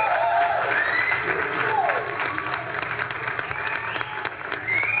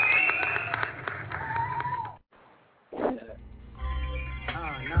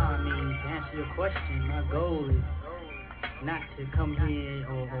 To answer your question, my goal is not to come here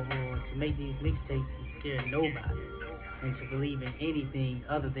or to make these mixtapes to scare nobody and to believe in anything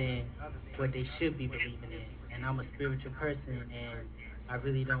other than what they should be believing in. And I'm a spiritual person, and I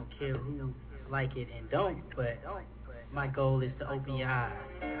really don't care who like it and don't, but my goal is to open your eyes,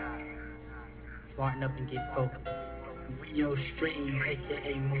 smarten up and get focused. Rio Stringz,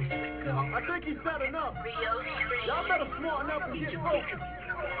 a.k.a. Muslim. I think he's said enough. Y'all better smarten up and get focused.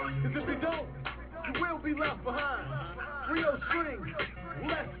 Because if you don't, you will be left behind. Rio Stringz,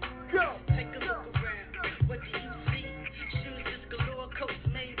 let's go. Take a look around. What do you see? Shoes is galore, coats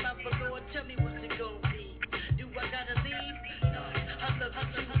made by velour. Tell me what's it gonna be. Do I gotta leave? No, I love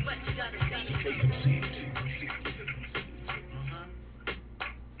you too, but you gotta leave.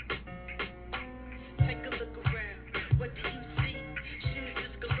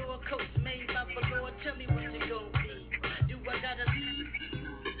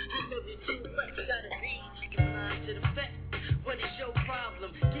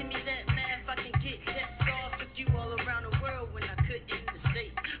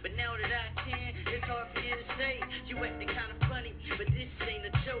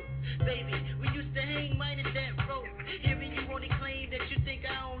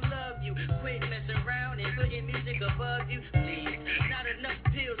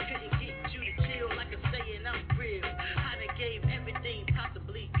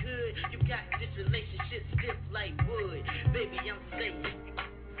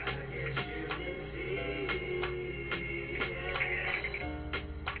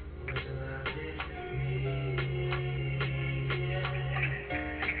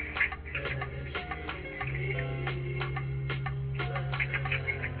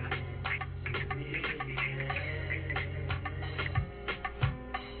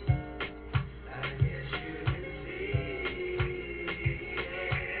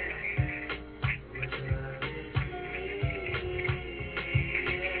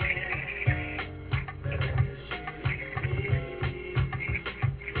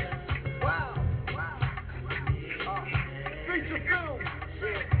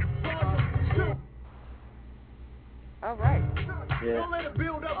 it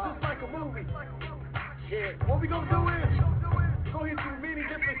build up just like a movie. What we gonna do is go hit through many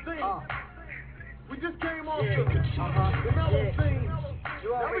different scenes. We just came off the mellow scene.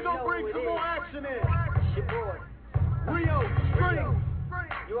 Now we gonna bring some more action in. Rio Stringz.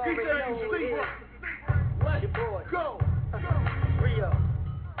 DJ Let's go. Rio.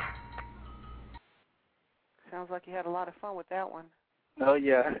 Sounds like you had a lot of fun with that one. Oh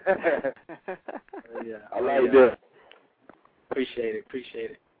yeah. I like that. Appreciate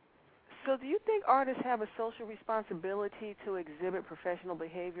it. So do you think artists have a social responsibility to exhibit professional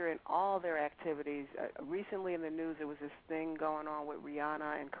behavior in all their activities? Recently in the news there was this thing going on with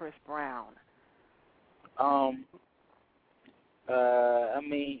Rihanna and Chris Brown. I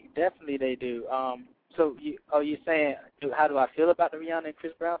mean, definitely they do. So you're saying, how do I feel about the Rihanna and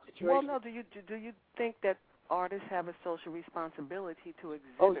Chris Brown situation? Well, no, do you think that artists have a social responsibility to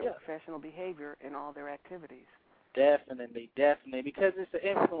exhibit professional behavior in all their activities? Definitely, because it's an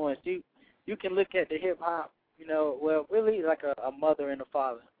influence. You can look at the hip hop, well, really like a mother and a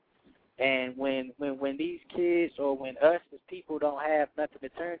father. And when these kids or when us as people don't have nothing to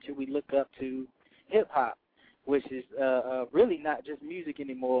turn to, we look up to hip hop, which is really not just music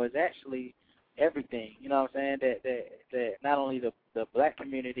anymore. It's actually everything. You know what I'm saying? That not only the black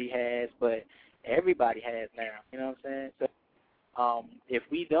community has, but everybody has now. You know what I'm saying? So if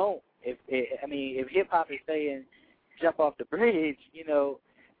we don't, if hip hop is saying jump off the bridge,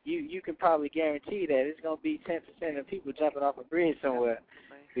 you can probably guarantee that it's going to be 10% of people jumping off a bridge somewhere,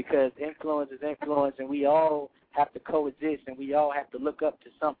 because influence is influence, and we all have to coexist, and we all have to look up to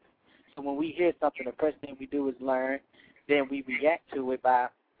something. So when we hear something, the first thing we do is learn, then we react to it by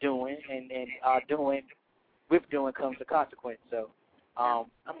doing, and with doing comes the consequence. So,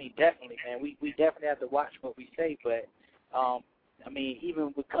 definitely, man, we definitely have to watch what we say, but,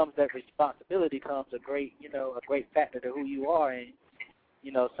 even when comes that responsibility comes a great factor to who you are, and,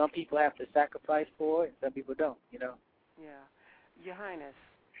 some people have to sacrifice for it, some people don't, Yeah. Yahiness.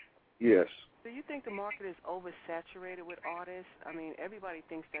 Yes. Do you think the market is oversaturated with artists? Everybody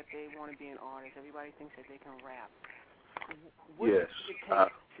thinks that they want to be an artist. Everybody thinks that they can rap. What yes. does it take to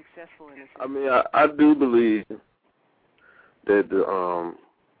be successful in this? I do believe that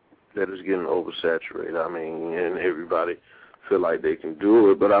that it's getting oversaturated. And everybody feel like they can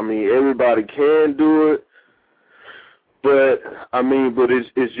do it, but everybody can do it. But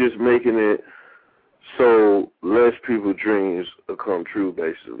it's just making it so less people's dreams will come true,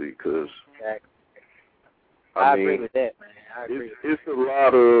 basically. Because I agree with that, man. I agree. It's a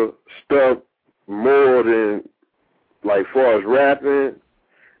lot of stuff more than, like, far as rapping.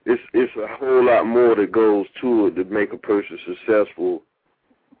 It's a whole lot more that goes to it to make a person successful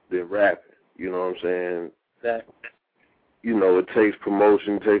than rapping. You know what I'm saying? Exactly. It takes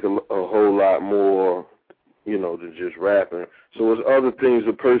promotion, take a whole lot more, than just rapping. So there's other things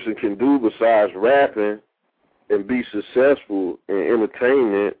a person can do besides rapping and be successful in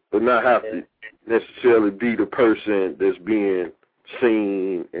entertainment, but not have to necessarily be the person that's being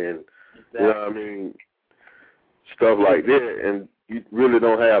seen and, stuff like that. And you really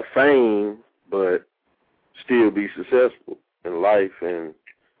don't have fame, but still be successful in life and,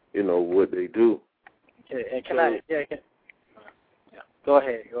 what they do. Go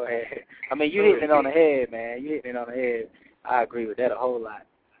ahead. You hitting it on the head, man. You hitting it on the head. I agree with that a whole lot.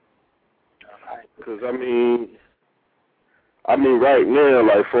 Because, right now,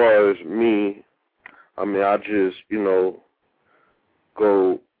 like, far as me, I just,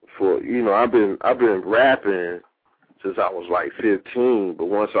 go for, I've been rapping since I was, like, 15, but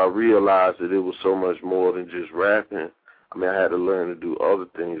once I realized that it was so much more than just rapping, I had to learn to do other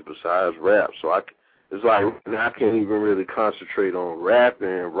things besides rap. So it's like I can't even really concentrate on rapping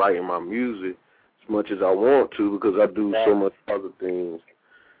and writing my music as much as I want to, because I do so much other things.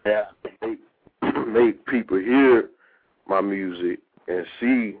 Yeah. Make people hear my music and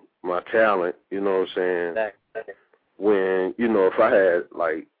see my talent, you know what I'm saying? Exactly. When, if I had,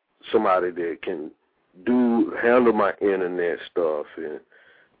 like, somebody that can handle my internet stuff and,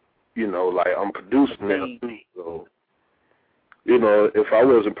 like, I'm producing now too, so, if I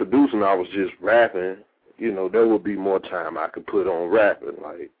wasn't producing, I was just rapping, there would be more time I could put on rapping,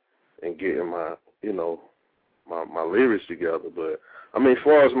 like, and getting my, my lyrics together. But, as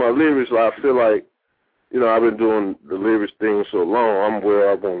far as my lyrics, like, I feel like, I've been doing the lyrics thing so long, I'm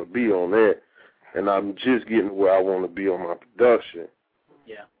where I want to be on that, and I'm just getting where I want to be on my production.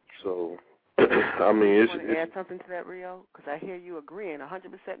 Yeah. So, you want to add something to that, Rio? Because I hear you agreeing 100%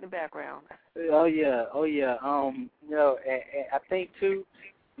 in the background. Oh yeah. I think too,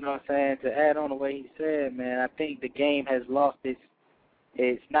 what I'm saying, to add on the way he said, man, I think the game has lost its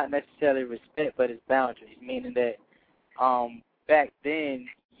not necessarily respect, but its boundaries, meaning that back then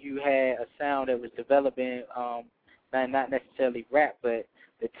you had a sound that was developing, not necessarily rap, but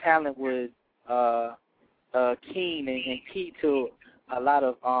the talent was keen and key to a lot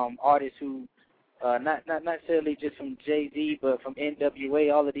of artists who, not necessarily just from Jay-Z, but from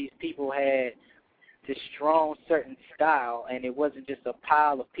NWA, all of these people had this strong certain style, and it wasn't just a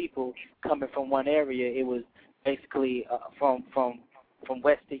pile of people coming from one area. It was basically from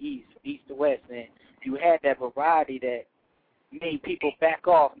west to east, east to west, and you had that variety that made people back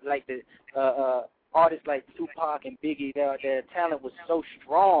off. Like the artists like Tupac and Biggie, their talent was so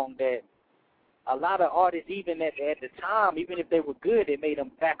strong that a lot of artists, even at the time, even if they were good, it made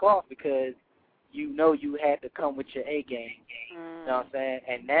them back off because you had to come with your A game. You know what I'm saying?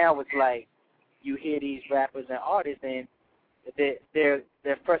 And now it's like you hear these rappers and artists, and their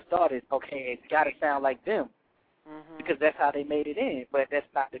first thought is, okay, it's got to sound like them because that's how they made it in. But that's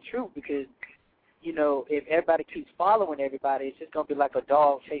not the truth because, if everybody keeps following everybody, it's just going to be like a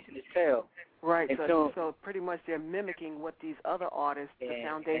dog chasing his tail. Right, so pretty much they're mimicking what these other artists, the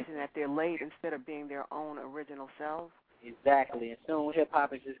foundation that they're laid, instead of being their own original selves. Exactly, and soon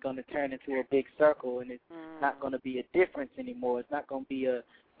hip-hop is just going to turn into a big circle, and it's not going to be a difference anymore. It's not going to be a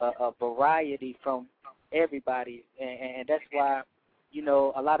variety from everybody, and that's why,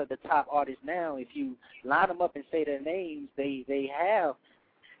 a lot of the top artists now, if you line them up and say their names, they have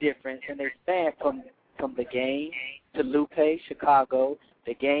difference, and they span from the Game to Lupe, Chicago,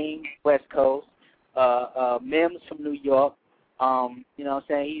 the Game, West Coast, Mims from New York. You know what I'm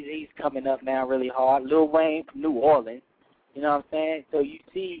saying? He's coming up now really hard. Lil Wayne from New Orleans. You know what I'm saying? So you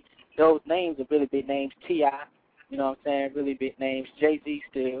see those names are really big names. T.I., you know what I'm saying? Really big names. Jay-Z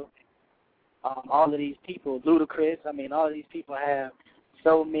still. All of these people, Ludacris. I mean, all of these people have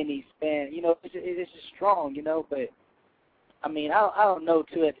so many span. It's just strong, but, I mean, I don't know,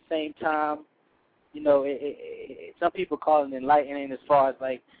 too, at the same time, some people call it enlightening as far as,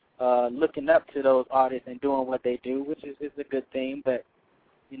 like, looking up to those artists and doing what they do, which is a good thing. But,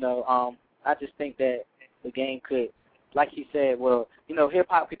 I just think that the game could, like he said, well,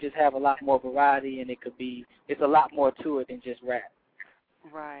 hip-hop could just have a lot more variety, and it's a lot more to it than just rap.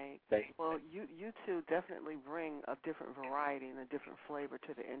 Right. Well, you two definitely bring a different variety and a different flavor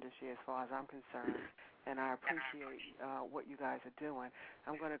to the industry as far as I'm concerned, and I appreciate what you guys are doing.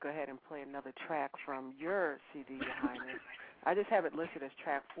 I'm going to go ahead and play another track from your CD, Yahiness. I just have it listed as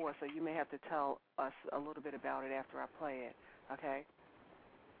track 4, so you may have to tell us a little bit about it after I play it, okay?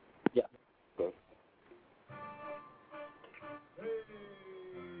 Yeah. This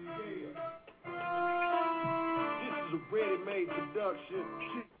is a ready-made production.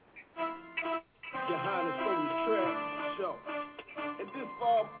 Yahiness on the track show. And this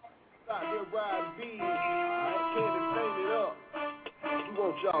fall out there riding bees. I can't paint it up. We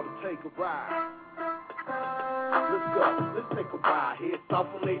want y'all to take a ride. Let's go. Let's take a ride. Head south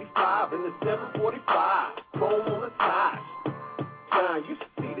on 85 in the 745. Chrome on the side. John, you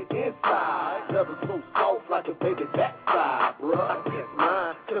should see the inside. Never so soft like a baby backside, bruh. I guess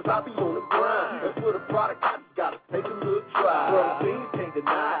mine, cause I be on the grind. And for the product, I just gotta take a little try. Bruh, things can't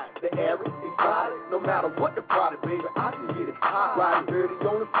deny the air is exotic. No matter what the product, baby, I can get it hot. Riding dirty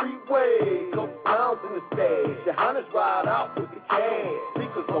on the freeway. Couple pounds in the stage. Yahiness ride out with the cash.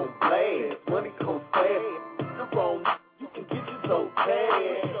 Speakers on blast. Money comes fast. The wrong, you can get your dough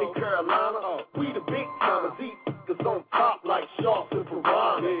cash. In Carolina, we the big timers. These niggas on top like sharks and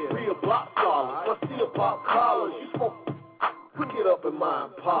piranhas. Real block scholars. I see a pop collars. You smoke, we get up in my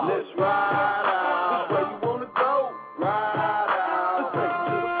Impala. Let's ride out. Which way you wanna go? Ride out. Let's take it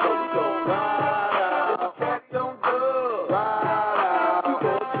to the coast. Ride out. If the cat don't dub. Ride out. We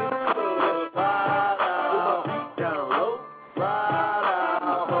go to the club. Let's ride out. With my feet down low. Ride out.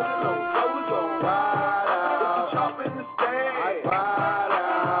 My hoes on shoulders on. Ride out. If you chop in the stand. Ride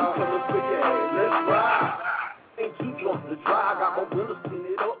out. We coming for your ass. Let's ride. Ain't too drunk to drive. Got my windows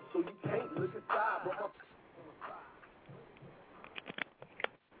tinted up so you can't look inside.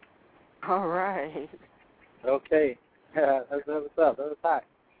 All right. Okay. What's up? That was hot.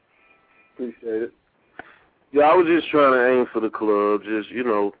 Appreciate it. Yeah, I was just trying to aim for the club. Just,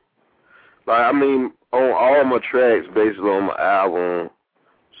 on all my tracks, basically on my album,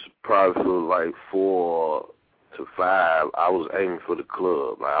 probably for like 4 to 5, I was aiming for the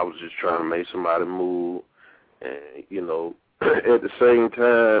club. Like, I was just trying to make somebody move, and at the same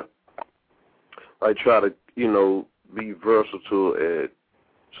time, I try to be versatile at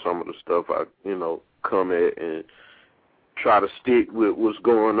some of the stuff I come at and try to stick with what's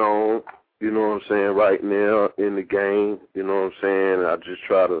going on. You know what I'm saying, right now in the game. You know what I'm saying. I just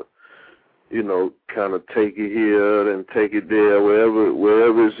try to kind of take it here and take it there,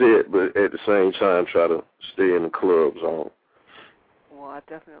 wherever it's at, but at the same time try to stay in the club zone. I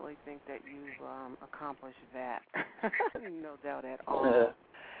definitely think that you've accomplished that. No doubt at all.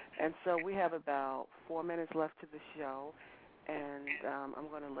 And so we have about 4 minutes left to the show, and I'm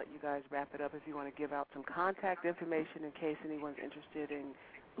going to let you guys wrap it up if you want to give out some contact information in case anyone's interested in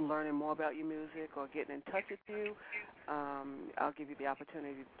learning more about your music or getting in touch with you. I'll give you the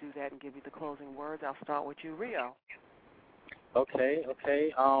opportunity to do that and give you the closing words. I'll start with you, Rio. Okay.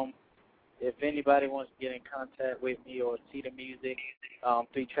 If anybody wants to get in contact with me or see the music,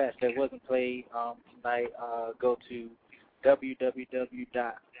 3 tracks that wasn't played tonight, go to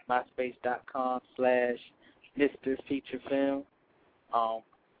www.myspace.com/MrFeatureFilm.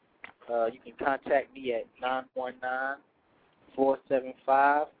 You can contact me at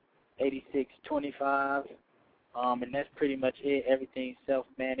 919-475-8625. And that's pretty much it. Everything's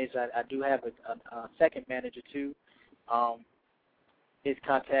self-managed. I do have a second manager, too. His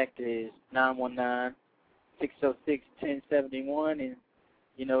contact is 919-606-1071, and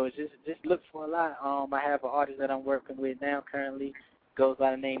it's just look for a lot. I have an artist that I'm working with now currently, goes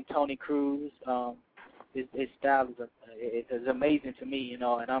by the name Tony Cruz. His style is amazing to me, and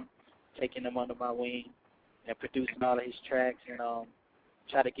I'm taking him under my wing and producing all of his tracks and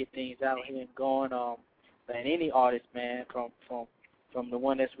try to get things out here and going. And any artist, man, from the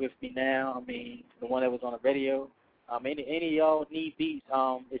one that's with me now, the one that was on the radio. Any of y'all need beats,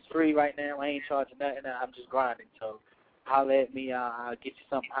 it's free right now. I ain't charging nothing. I'm just grinding. So holler at me. I'll get you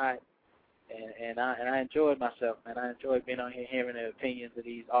something hot. And I enjoyed myself, man. I enjoyed being on here hearing the opinions of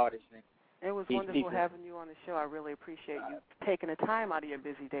these artists. And it was wonderful having you on the show. I really appreciate you taking the time out of your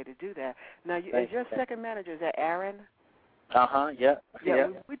busy day to do that. Now, is your second manager, is that Aaron? Yeah.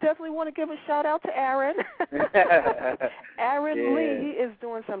 We definitely want to give a shout-out to Aaron. Aaron Lee, he is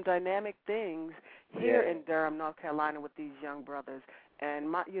doing some dynamic things here in Durham, North Carolina with these young brothers. And,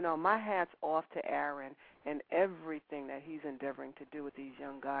 my hat's off to Aaron and everything that he's endeavoring to do with these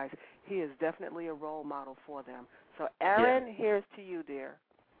young guys. He is definitely a role model for them. So, Aaron, here's to you, dear.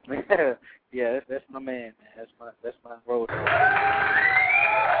 That's my man. That's my road dog.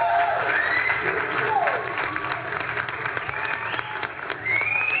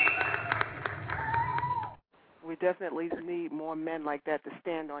 We definitely need more men like that to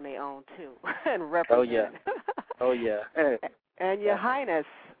stand on their own, too, and represent. Oh, yeah. And Yahiness,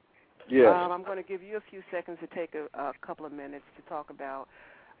 I'm going to give you a few seconds to take a couple of minutes to talk about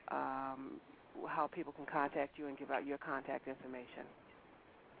how people can contact you and give out your contact information.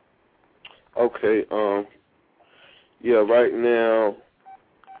 Okay, right now,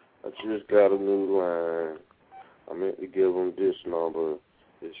 I just got a new line. I meant to give them this number.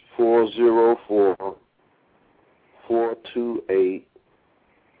 It's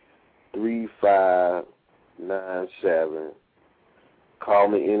 404-428-3597. Call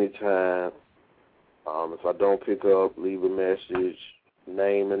me anytime. If I don't pick up, leave a message,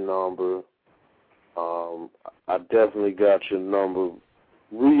 name and number. I definitely got your number.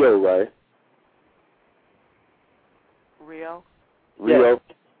 Rio, right? Rio? Yeah.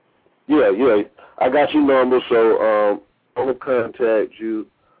 I got your number, so I'm going to contact you.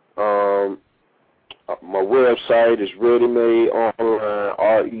 My website is Readymade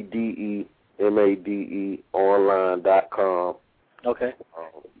Online, REDEMADE online.com. Okay.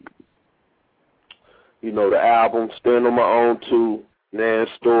 The album, Stand on My Own too, Nan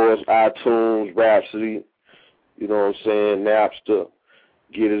Stores, iTunes, Rhapsody, you know what I'm saying, Napster.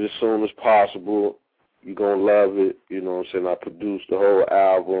 Get it as soon as possible. You're going to love it. You know what I'm saying? I produced the whole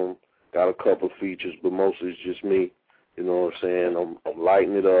album, got a couple of features, but mostly it's just me. You know what I'm saying? I'm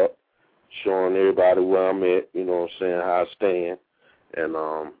lighting it up, showing everybody where I'm at, you know what I'm saying, how I stand. And,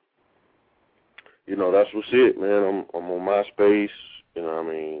 that's what's it, man. I'm on MySpace,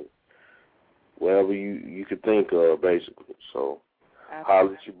 wherever you could think of, basically. So,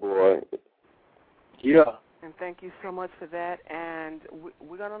 holler at your boy. Yeah. And thank you so much for that. And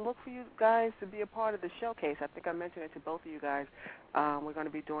we're going to look for you guys to be a part of the showcase. I think I mentioned it to both of you guys. We're going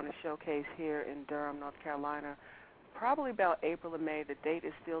to be doing a showcase here in Durham, North Carolina, probably about April or May. The date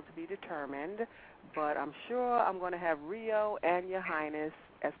is still to be determined, but I'm sure I'm going to have Rio and Yahiness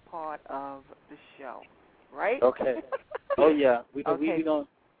as part of the show, right? Okay. Oh, yeah. We're going to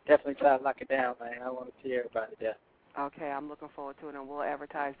definitely try to lock it down, man. I want to see everybody there. Okay, I'm looking forward to it, and we'll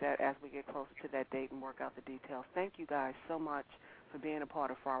advertise that as we get closer to that date and work out the details. Thank you guys so much for being a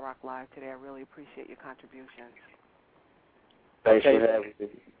part of Far Rock Live today. I really appreciate your contributions. Thanks for having me.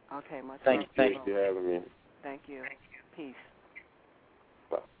 Okay, much Thank you. Thanks for having me. Thank you. Peace.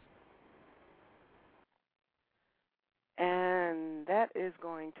 Bye. And that is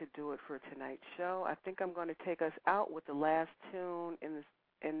going to do it for tonight's show. I think I'm going to take us out with the last tune in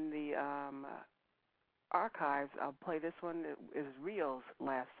the archives, I'll play this one. It is Rio's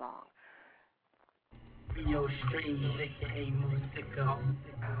last song. Rio Stringz, aka Musica.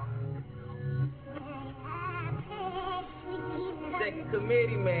 Second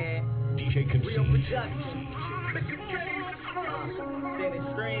committee, man. DJ Rio Production. Dennis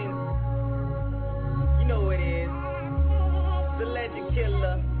Stringz. You know what it is. The Legend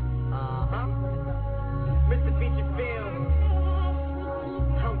Killer. Mr. Feature Film.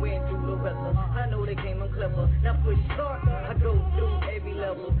 I went through the weather. I know they came on clever. Now push start. I go through every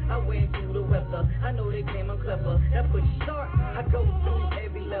level. I went through the weather. I know they came on clever. Now push start. I go through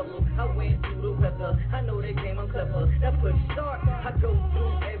every level. I went through the weather. I know they came on clever. Now push start. I go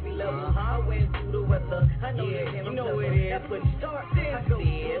through every level. I went through the weather. I know they came on clever. Now push start. I go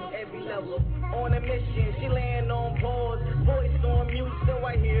through every level. On a mission, she laying on pause. Voice on mute, so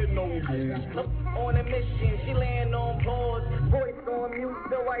I hear no noise. On a mission, she laying on pause. Voice on mute,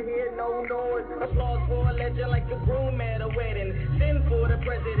 so I hear no noise. Applause for a legend like a groom at a wedding. Sin for the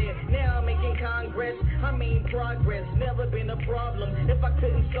president, now I'm making Congress. I mean progress, never been a problem. If I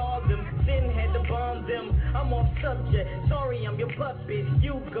couldn't solve them, sin had to bomb them. I'm off subject, sorry I'm your puppet.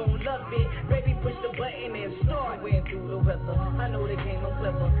 You gon' love it, baby push the button and start. I went through the weather, I know they came on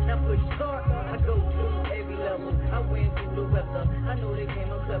clever. Now push start, I go through every level. I went through the weather, I know they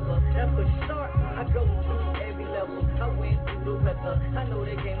came on clever. Now push start, I go through every level. I went through the weather, I know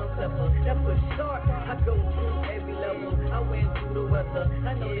they came on clever. Now push start, I go through every level. I went through the weather,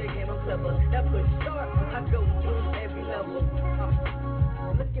 I know they came on clever. Now push start, I go through every level.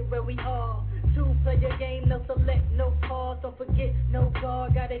 Look at where we are. Two-player game, no select, no pause. Don't forget, no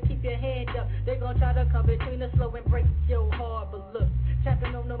guard. Gotta keep your hand up. They gon' try to come between us slow and break your heart. But look,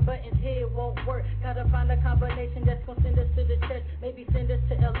 tapping on them buttons here won't work. Gotta find a combination that's gon' send us to the church. Maybe send us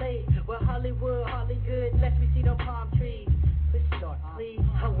to LA, where Hollywood, Hollywood. Let's we see them palm trees. Push start, please.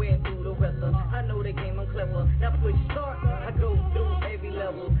 I went through the weather. I know they came on clever. Now push start. I go through every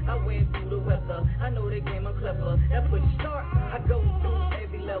level. I went through the weather. I know they came on clever. Now push start. I go through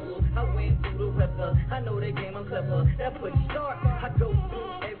every level. I went through the weather. I know they came on clever. Now push start. I go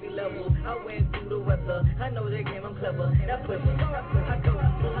through every level. I went through the weather. I know they came on clever. Now push start. I go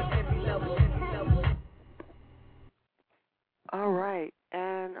through every level. All right.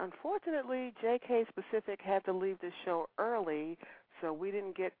 And unfortunately, J.K. Specific had to leave the show early, so we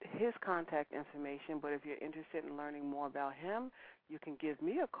didn't get his contact information. But if you're interested in learning more about him, you can give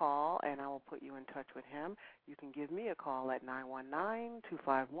me a call, and I will put you in touch with him. You can give me a call at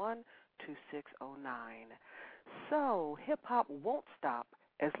 919-251-2609. So hip-hop won't stop.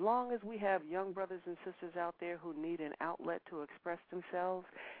 As long as we have young brothers and sisters out there who need an outlet to express themselves,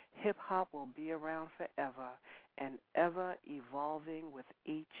 hip-hop will be around forever and ever evolving with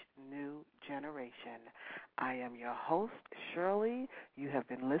each new generation. I am your host, Shirley. You have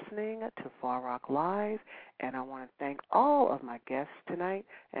been listening to Far Rock Live, and I want to thank all of my guests tonight,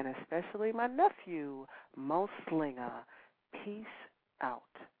 and especially my nephew, Mo Slinger. Peace out.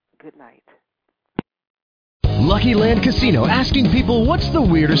 Good night. Lucky Land Casino, asking people, what's the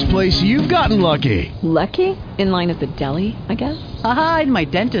weirdest place you've gotten lucky? Lucky? In line at the deli, I guess? Aha, in my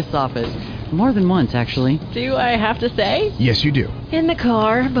dentist's office. More than once, actually. Do I have to say? Yes, you do. In the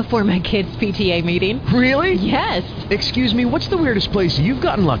car before my kids' PTA meeting. Really? Yes. Excuse me, what's the weirdest place you've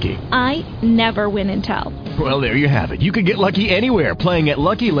gotten lucky? I never win and tell. Well, there you have it. You can get lucky anywhere, playing at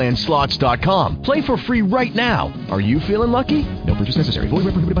LuckyLandSlots.com. Play for free right now. Are you feeling lucky? No purchase necessary. Void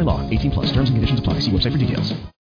where prohibited by law. 18+. Terms and conditions apply. See website for details.